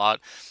around a lot.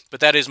 But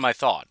that is my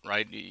thought,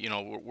 right?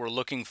 We're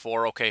looking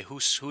for, okay,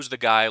 who's the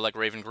guy like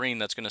Raven Green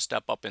that's going to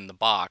step up in the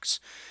box?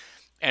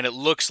 And it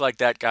looks like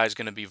that guy's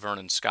going to be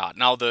Vernon Scott.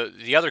 Now,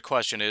 the other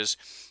question is,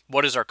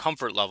 what is our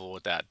comfort level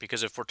with that?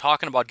 Because if we're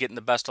talking about getting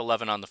the best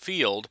 11 on the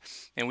field,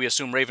 and we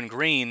assume Raven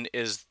Green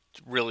is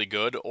really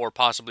good, or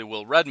possibly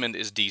Will Redmond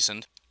is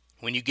decent,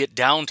 when you get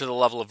down to the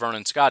level of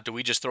Vernon Scott, do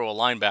we just throw a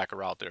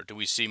linebacker out there? Do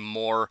we see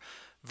more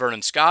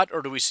Vernon Scott,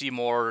 or do we see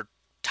more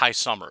Ty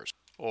Summers,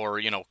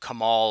 or,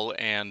 Kamal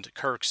and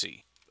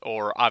Kirksey,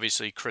 or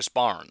obviously Chris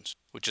Barnes,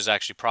 which is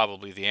actually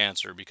probably the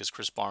answer, because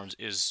Chris Barnes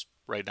is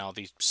right now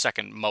the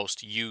second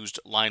most used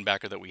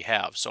linebacker that we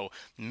have. So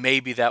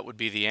maybe that would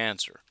be the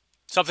answer.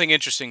 Something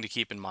interesting to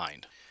keep in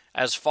mind.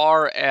 As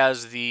far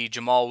as the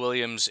Jamal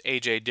Williams,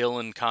 A.J.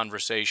 Dillon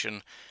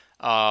conversation,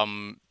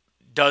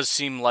 does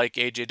seem like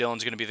A.J.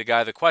 Dillon's going to be the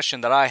guy. The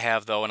question that I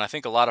have, though, and I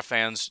think a lot of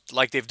fans,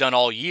 like they've done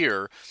all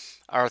year,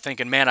 are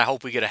thinking, man, I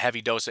hope we get a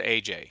heavy dose of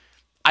A.J.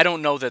 I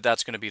don't know that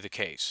that's going to be the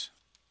case.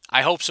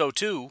 I hope so,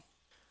 too.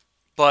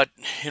 But,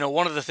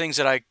 one of the things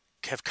that I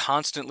have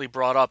constantly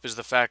brought up is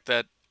the fact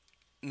that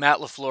Matt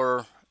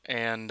LaFleur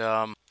and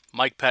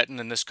Mike Pettin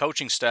and this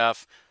coaching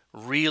staff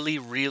really,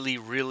 really,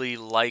 really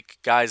like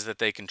guys that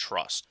they can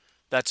trust.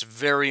 That's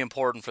very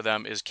important for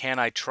them, is can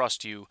I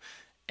trust you?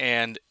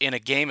 And in a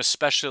game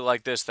especially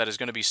like this that is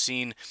going to be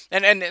seen,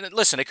 and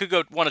listen, it could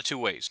go one of two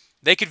ways.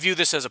 They could view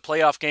this as a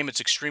playoff game.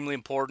 It's extremely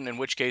important, in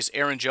which case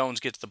Aaron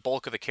Jones gets the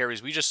bulk of the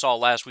carries. We just saw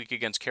last week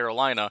against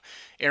Carolina,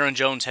 Aaron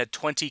Jones had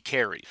 20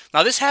 carries.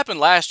 Now, this happened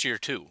last year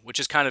too, which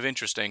is kind of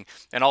interesting,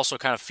 and also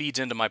kind of feeds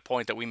into my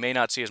point that we may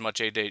not see as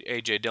much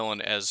A.J. Dillon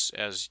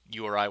as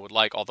you or I would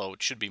like, although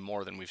it should be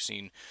more than we've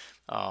seen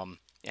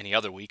any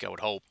other week, I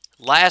would hope.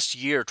 Last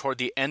year, toward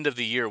the end of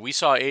the year, we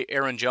saw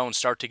Aaron Jones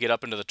start to get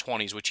up into the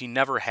 20s, which he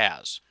never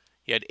has.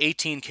 He had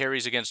 18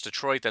 carries against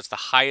Detroit. That's the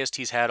highest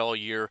he's had all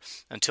year,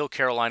 until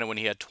Carolina when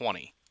he had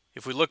 20.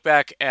 If we look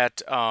back at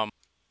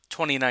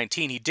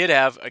 2019, he did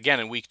have, again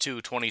in week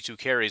 2, 22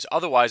 carries.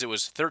 Otherwise, it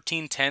was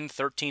 13, 10,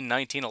 13,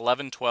 19,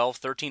 11, 12,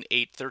 13,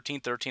 8, 13,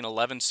 13,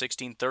 11,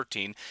 16,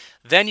 13.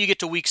 Then you get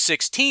to week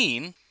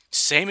 16,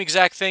 same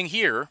exact thing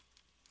here.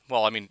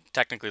 Well, I mean,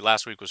 technically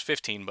last week was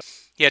 15, but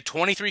he had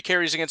 23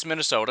 carries against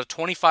Minnesota,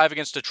 25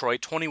 against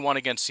Detroit, 21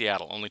 against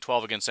Seattle, only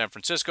 12 against San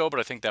Francisco, but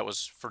I think that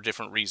was for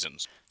different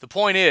reasons. The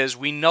point is,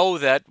 we know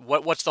that,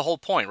 what's the whole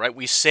point, right?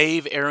 We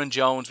save Aaron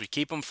Jones, we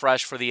keep him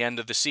fresh for the end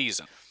of the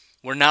season.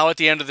 We're now at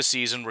the end of the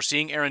season. We're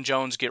seeing Aaron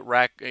Jones get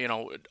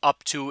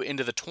up to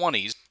into the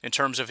 20s in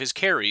terms of his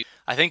carries.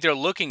 I think they're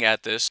looking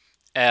at this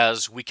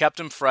as we kept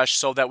him fresh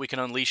so that we can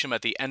unleash him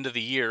at the end of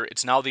the year.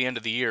 It's now the end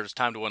of the year. It's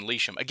time to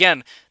unleash him.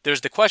 Again,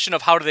 there's the question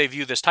of how do they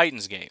view this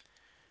Titans game?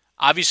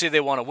 Obviously, they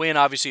want to win.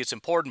 Obviously, it's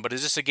important. But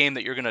is this a game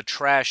that you're going to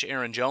trash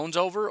Aaron Jones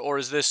over? Or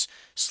is this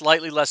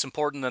slightly less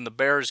important than the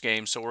Bears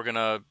game, so we're going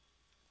to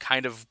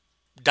kind of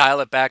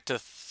dial it back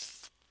to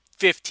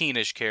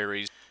 15-ish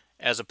carries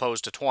as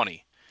opposed to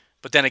 20?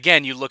 But then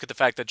again, you look at the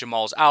fact that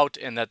Jamal's out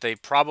and that they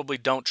probably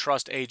don't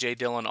trust A.J.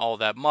 Dillon all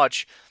that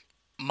much.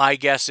 My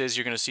guess is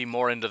you're going to see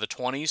more into the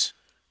 20s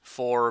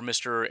for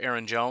Mr.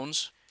 Aaron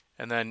Jones.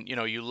 And then,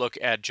 you look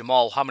at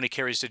Jamal. How many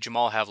carries did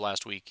Jamal have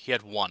last week? He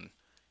had one.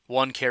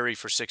 One carry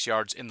for 6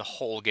 yards in the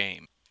whole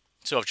game.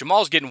 So if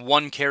Jamal's getting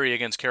one carry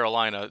against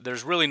Carolina,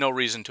 there's really no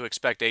reason to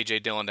expect A.J.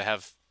 Dillon to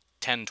have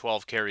 10,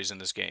 12 carries in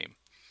this game.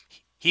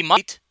 He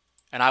might,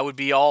 and I would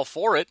be all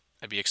for it.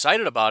 I'd be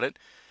excited about it.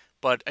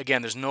 But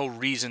again, there's no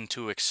reason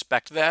to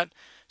expect that.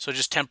 So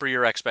just temper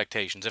your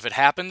expectations. If it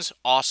happens,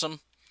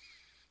 awesome.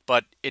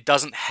 But it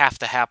doesn't have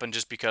to happen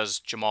just because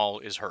Jamal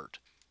is hurt.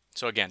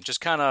 So again, just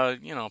kind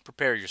of,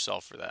 prepare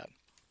yourself for that.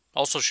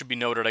 Also should be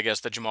noted, I guess,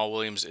 that Jamal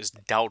Williams is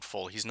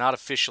doubtful. He's not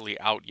officially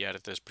out yet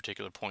at this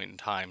particular point in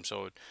time.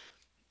 So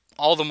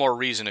all the more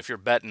reason, if you're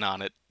betting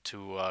on it,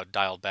 to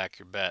dial back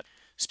your bet.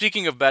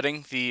 Speaking of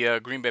betting, the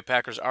Green Bay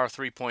Packers are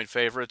 3-point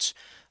favorites.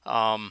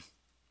 I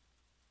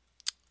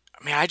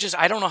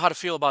don't know how to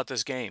feel about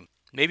this game.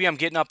 Maybe I'm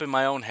getting up in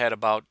my own head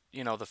about,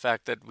 the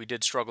fact that we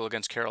did struggle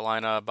against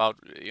Carolina, about,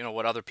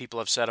 what other people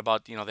have said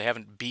about, they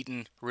haven't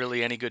beaten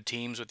really any good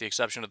teams with the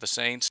exception of the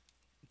Saints.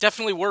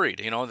 Definitely worried,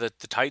 that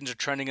the Titans are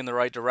trending in the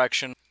right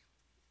direction.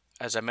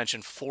 As I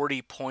mentioned,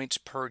 40 points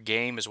per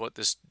game is what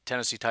this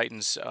Tennessee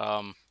Titans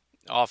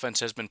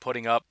offense has been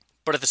putting up.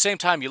 But at the same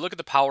time, you look at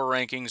the power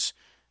rankings,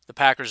 the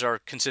Packers are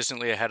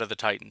consistently ahead of the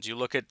Titans. You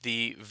look at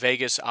the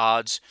Vegas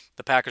odds,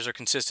 the Packers are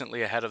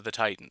consistently ahead of the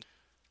Titans.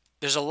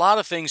 There's a lot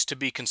of things to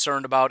be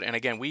concerned about, and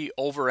again, we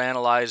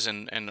overanalyze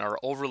and are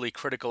overly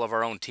critical of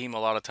our own team a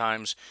lot of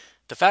times.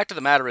 The fact of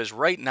the matter is,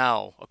 right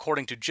now,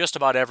 according to just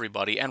about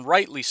everybody, and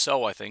rightly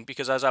so, I think,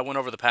 because as I went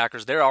over the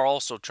Packers, they are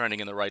also trending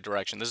in the right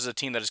direction. This is a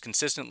team that has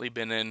consistently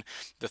been in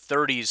the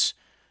 30s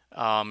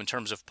in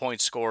terms of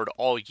points scored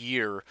all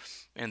year,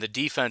 and the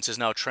defense is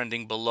now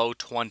trending below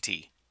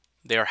 20.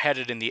 They are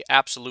headed in the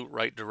absolute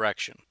right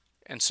direction.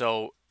 And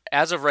so,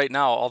 as of right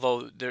now,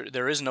 although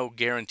there is no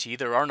guarantee,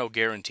 there are no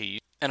guarantees,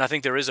 and I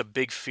think there is a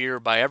big fear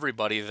by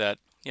everybody that,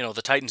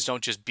 the Titans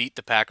don't just beat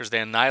the Packers,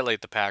 they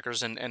annihilate the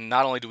Packers. And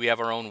not only do we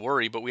have our own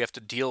worry, but we have to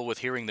deal with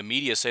hearing the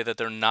media say that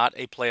they're not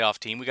a playoff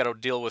team. We got to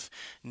deal with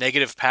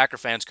negative Packer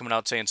fans coming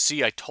out saying,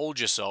 see, I told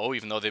you so,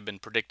 even though they've been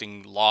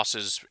predicting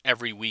losses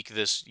every week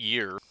this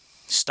year.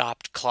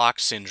 Stopped clock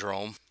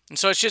syndrome. And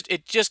so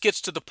it just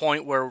gets to the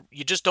point where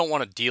you just don't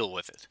want to deal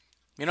with it.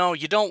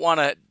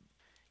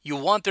 You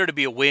want there to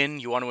be a win,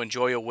 you want to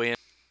enjoy a win,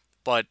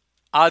 but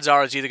odds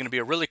are it's either going to be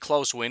a really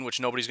close win, which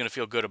nobody's going to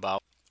feel good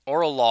about,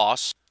 or a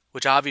loss,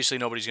 which obviously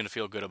nobody's going to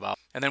feel good about.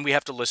 And then we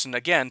have to listen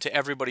again to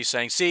everybody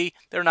saying, see,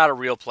 they're not a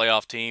real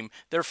playoff team,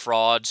 they're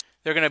frauds,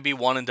 they're going to be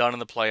one and done in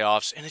the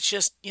playoffs. And it's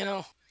just,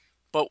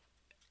 but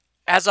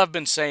as I've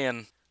been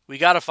saying, we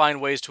got to find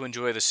ways to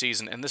enjoy the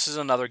season, and this is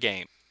another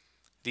game.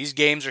 These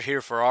games are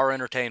here for our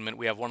entertainment.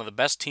 We have one of the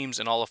best teams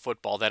in all of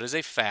football. That is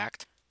a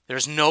fact.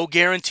 There's no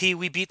guarantee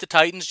we beat the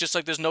Titans, just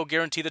like there's no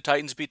guarantee the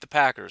Titans beat the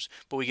Packers.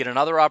 But we get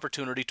another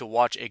opportunity to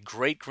watch a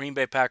great Green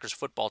Bay Packers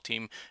football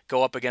team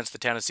go up against the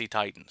Tennessee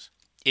Titans.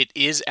 It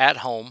is at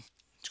home.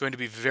 It's going to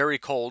be very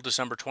cold,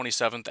 December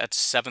 27th at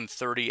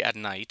 7:30 at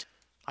night.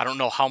 I don't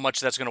know how much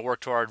that's going to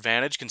work to our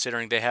advantage,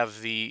 considering they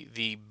have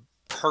the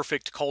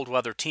perfect cold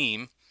weather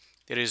team.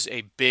 It is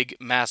a big,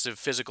 massive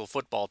physical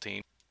football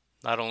team.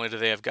 Not only do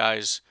they have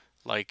guys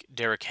like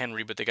Derrick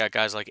Henry, but they got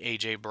guys like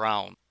A.J.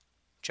 Brown,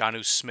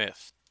 Jonnu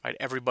Smith. Right?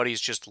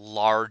 Everybody's just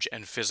large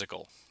and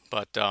physical.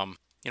 But,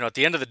 at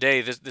the end of the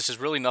day, this is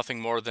really nothing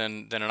more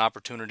than an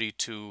opportunity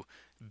to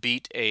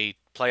beat a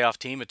playoff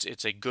team.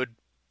 It's a good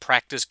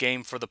practice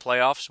game for the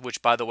playoffs,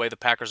 which, by the way, the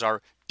Packers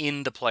are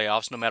in the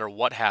playoffs no matter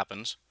what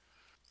happens.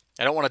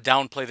 I don't want to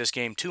downplay this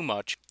game too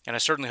much, and I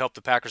certainly hope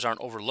the Packers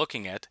aren't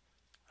overlooking it.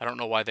 I don't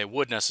know why they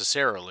would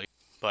necessarily,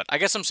 but I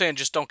guess I'm saying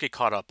just don't get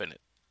caught up in it.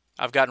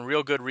 I've gotten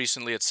real good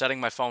recently at setting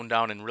my phone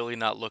down and really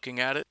not looking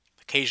at it.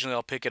 Occasionally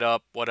I'll pick it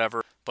up,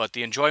 whatever, but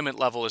the enjoyment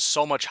level is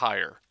so much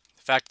higher.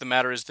 The fact of the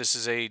matter is this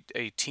is a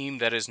team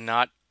that is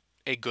not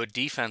a good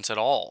defense at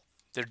all.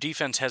 Their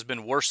defense has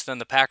been worse than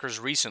the Packers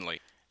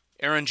recently.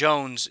 Aaron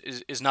Jones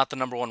is not the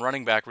number one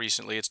running back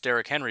recently, it's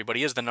Derrick Henry, but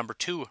he is the number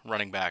 2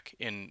 running back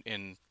in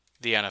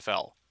the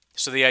NFL.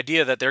 So the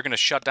idea that they're going to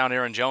shut down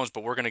Aaron Jones,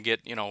 but we're going to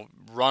get,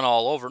 run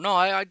all over. No,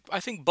 I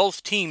think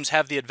both teams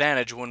have the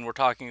advantage when we're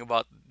talking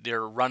about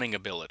their running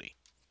ability.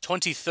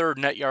 23rd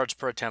net yards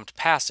per attempt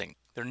passing.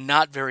 They're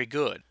not very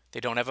good. They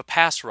don't have a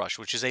pass rush,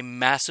 which is a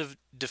massive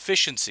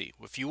deficiency.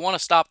 If you want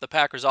to stop the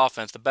Packers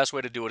offense, the best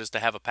way to do it is to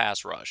have a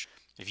pass rush.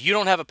 If you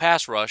don't have a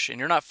pass rush and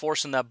you're not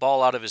forcing that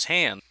ball out of his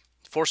hand,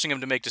 forcing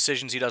him to make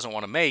decisions he doesn't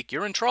want to make,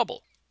 you're in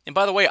trouble. And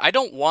by the way, I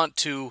don't want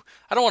to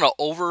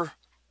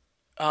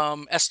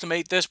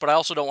estimate this, but I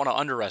also don't want to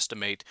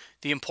underestimate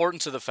the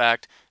importance of the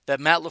fact that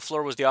Matt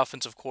LaFleur was the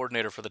offensive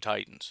coordinator for the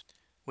Titans.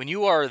 When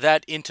you are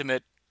that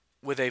intimate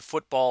with a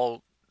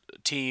football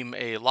team,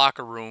 a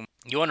locker room,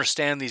 you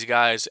understand these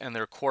guys and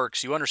their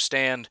quirks. You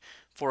understand,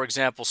 for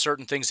example,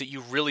 certain things that you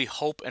really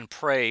hope and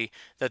pray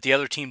that the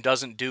other team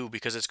doesn't do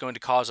because it's going to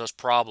cause us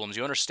problems.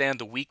 You understand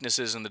the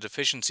weaknesses and the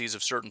deficiencies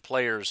of certain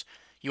players.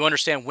 You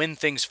understand when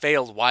things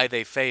failed, why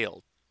they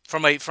failed.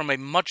 From a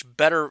much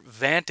better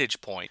vantage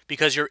point,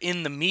 because you're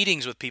in the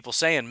meetings with people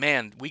saying,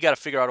 man, we got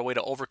to figure out a way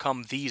to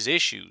overcome these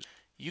issues.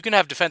 You can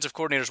have defensive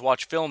coordinators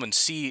watch film and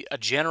see a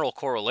general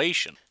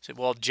correlation. Say,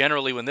 well,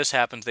 generally when this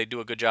happens, they do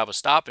a good job of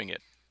stopping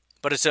it.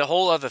 But it's a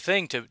whole other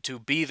thing to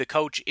be the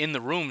coach in the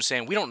room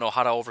saying, we don't know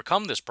how to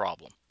overcome this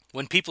problem.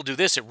 When people do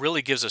this, it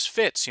really gives us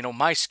fits. You know,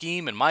 my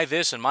scheme and my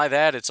this and my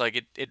that, it's like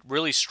it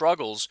really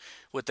struggles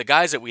with the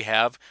guys that we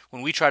have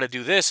when we try to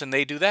do this and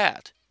they do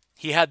that.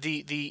 He had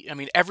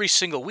every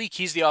single week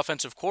he's the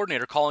offensive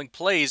coordinator calling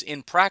plays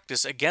in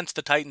practice against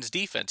the Titans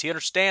defense. He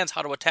understands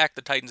how to attack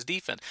the Titans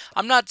defense.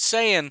 I'm not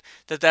saying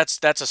that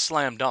that's a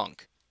slam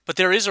dunk, but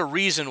there is a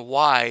reason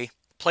why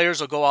players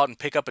will go out and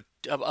pick up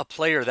a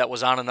player that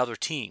was on another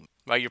team.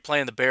 Right? You're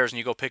playing the Bears and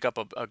you go pick up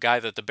a guy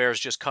that the Bears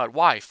just cut.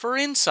 Why? For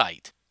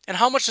insight. And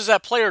how much does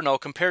that player know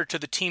compared to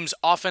the team's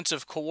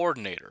offensive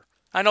coordinator?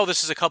 I know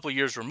this is a couple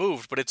years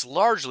removed, but it's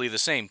largely the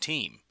same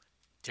team.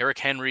 Derrick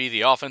Henry,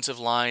 the offensive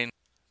line,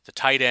 the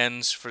tight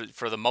ends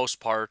for the most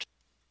part.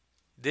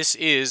 This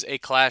is a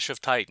clash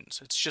of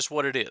titans. It's just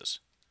what it is.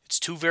 It's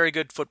two very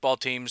good football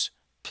teams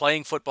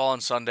playing football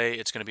on Sunday.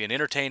 It's going to be an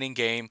entertaining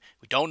game.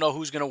 We don't know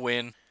who's going to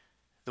win.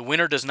 The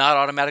winner does not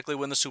automatically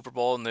win the Super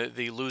Bowl, and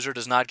the loser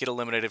does not get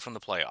eliminated from the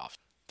playoffs.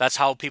 That's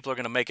how people are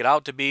going to make it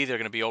out to be. They're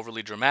going to be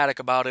overly dramatic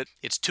about it.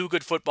 It's two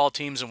good football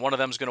teams, and one of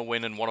them is going to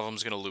win, and one of them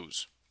is going to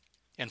lose.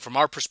 And from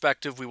our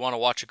perspective, we want to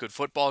watch a good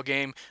football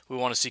game. We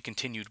want to see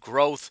continued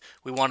growth.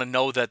 We want to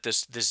know that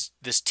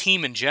this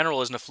team in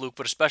general isn't a fluke,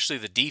 but especially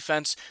the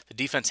defense. The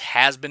defense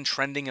has been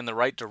trending in the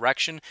right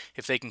direction.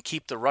 If they can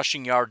keep the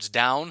rushing yards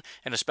down,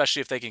 and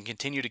especially if they can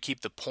continue to keep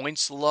the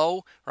points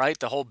low, right?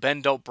 The whole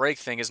bend, don't break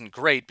thing isn't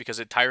great because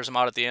it tires them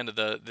out at the end of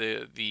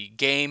the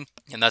game.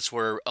 And that's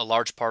where a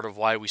large part of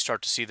why we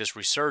start to see this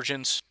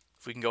resurgence.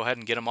 If we can go ahead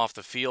and get them off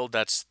the field,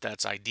 that's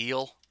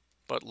ideal.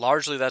 But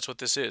largely that's what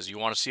this is. You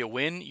want to see a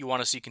win. You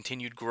want to see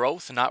continued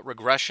growth, not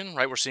regression,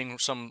 right? We're seeing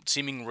some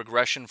seeming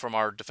regression from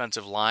our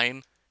defensive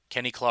line.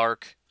 Kenny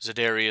Clark,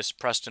 Za'Darius,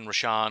 Preston,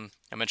 Rashawn.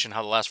 I mentioned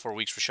how the last 4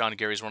 weeks Rashawn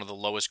Gary is one of the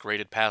lowest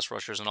graded pass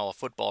rushers in all of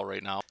football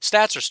right now.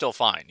 Stats are still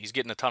fine. He's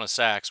getting a ton of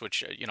sacks,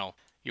 which,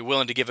 you're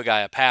willing to give a guy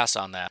a pass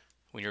on that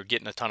when you're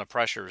getting a ton of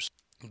pressures.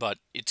 But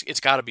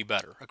it's got to be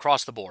better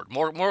across the board.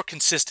 More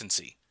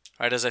consistency,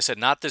 right? As I said,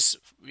 not this,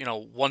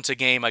 once a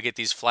game I get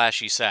these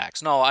flashy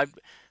sacks. No,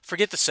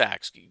 forget the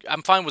sacks.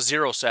 I'm fine with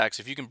 0 sacks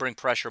if you can bring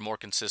pressure more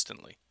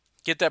consistently.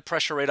 Get that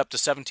pressure rate up to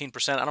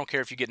 17%. I don't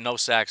care if you get no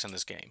sacks in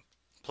this game.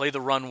 Play the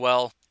run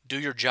well. Do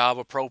your job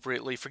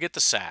appropriately. Forget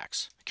the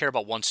sacks. I care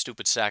about 1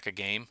 stupid sack a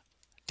game.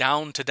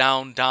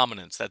 Down-to-down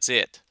dominance. That's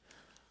it.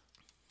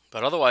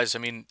 But otherwise,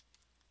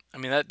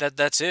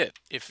 that's it.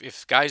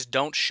 If guys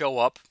don't show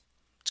up,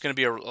 it's going to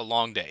be a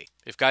long day.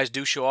 If guys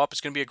do show up, it's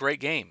going to be a great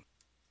game.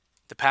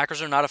 The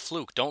Packers are not a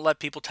fluke. Don't let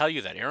people tell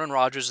you that. Aaron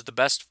Rodgers is the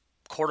best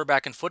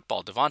quarterback in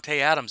football. Devontae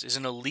Adams is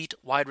an elite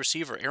wide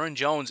receiver. Aaron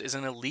Jones is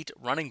an elite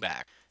running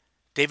back.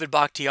 David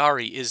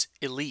Bakhtiari is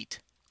elite.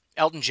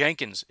 Elton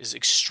Jenkins is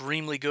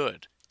extremely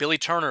good. Billy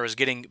Turner is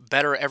getting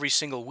better every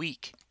single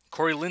week.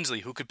 Corey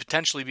Linsley, who could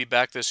potentially be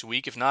back this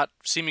week, if not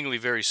seemingly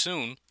very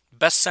soon,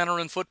 best center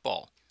in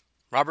football.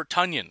 Robert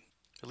Tonyan,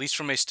 at least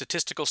from a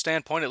statistical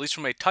standpoint, at least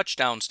from a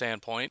touchdown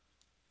standpoint,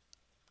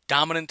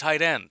 dominant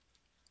tight end.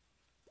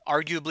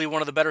 Arguably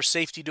one of the better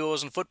safety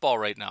duos in football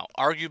right now.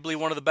 Arguably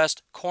one of the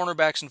best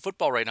cornerbacks in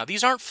football right now.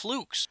 These aren't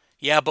flukes.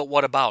 Yeah, but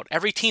what about?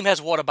 Every team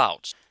has what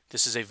abouts.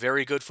 This is a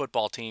very good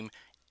football team.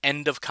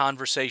 End of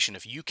conversation.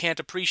 If you can't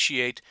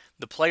appreciate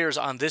the players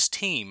on this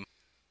team,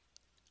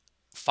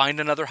 find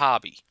another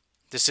hobby.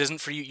 This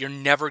isn't for you. You're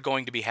never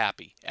going to be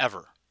happy,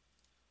 ever.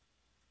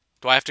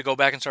 Do I have to go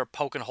back and start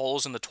poking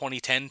holes in the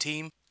 2010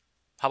 team?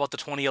 How about the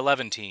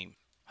 2011 team?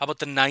 How about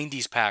the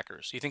 90s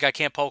Packers? You think I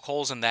can't poke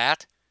holes in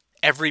that?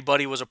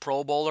 Everybody was a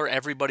Pro Bowler.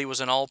 Everybody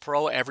was an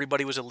All-Pro.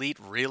 Everybody was elite.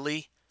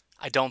 Really?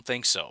 I don't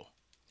think so.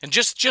 And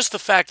just the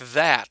fact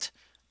that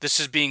this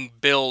is being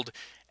billed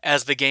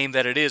as the game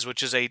that it is,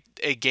 which is a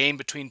game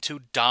between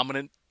two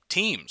dominant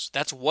teams.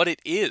 That's what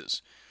it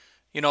is.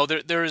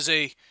 There is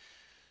a,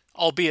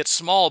 albeit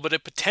small, but a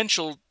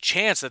potential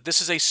chance that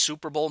this is a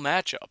Super Bowl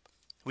matchup.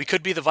 We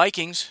could be the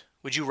Vikings.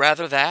 Would you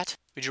rather that?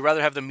 Would you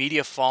rather have the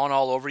media fawn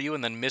all over you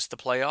and then miss the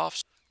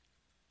playoffs?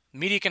 The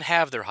media can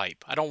have their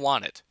hype. I don't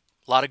want it.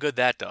 A lot of good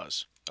that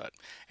does. But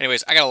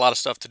anyways, I got a lot of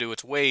stuff to do.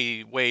 It's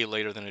way, way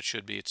later than it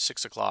should be. It's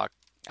 6 o'clock.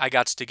 I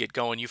got to get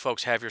going. You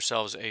folks have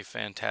yourselves a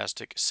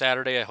fantastic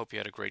Saturday. I hope you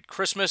had a great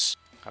Christmas.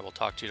 I will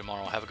talk to you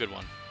tomorrow. Have a good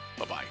one.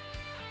 Bye-bye.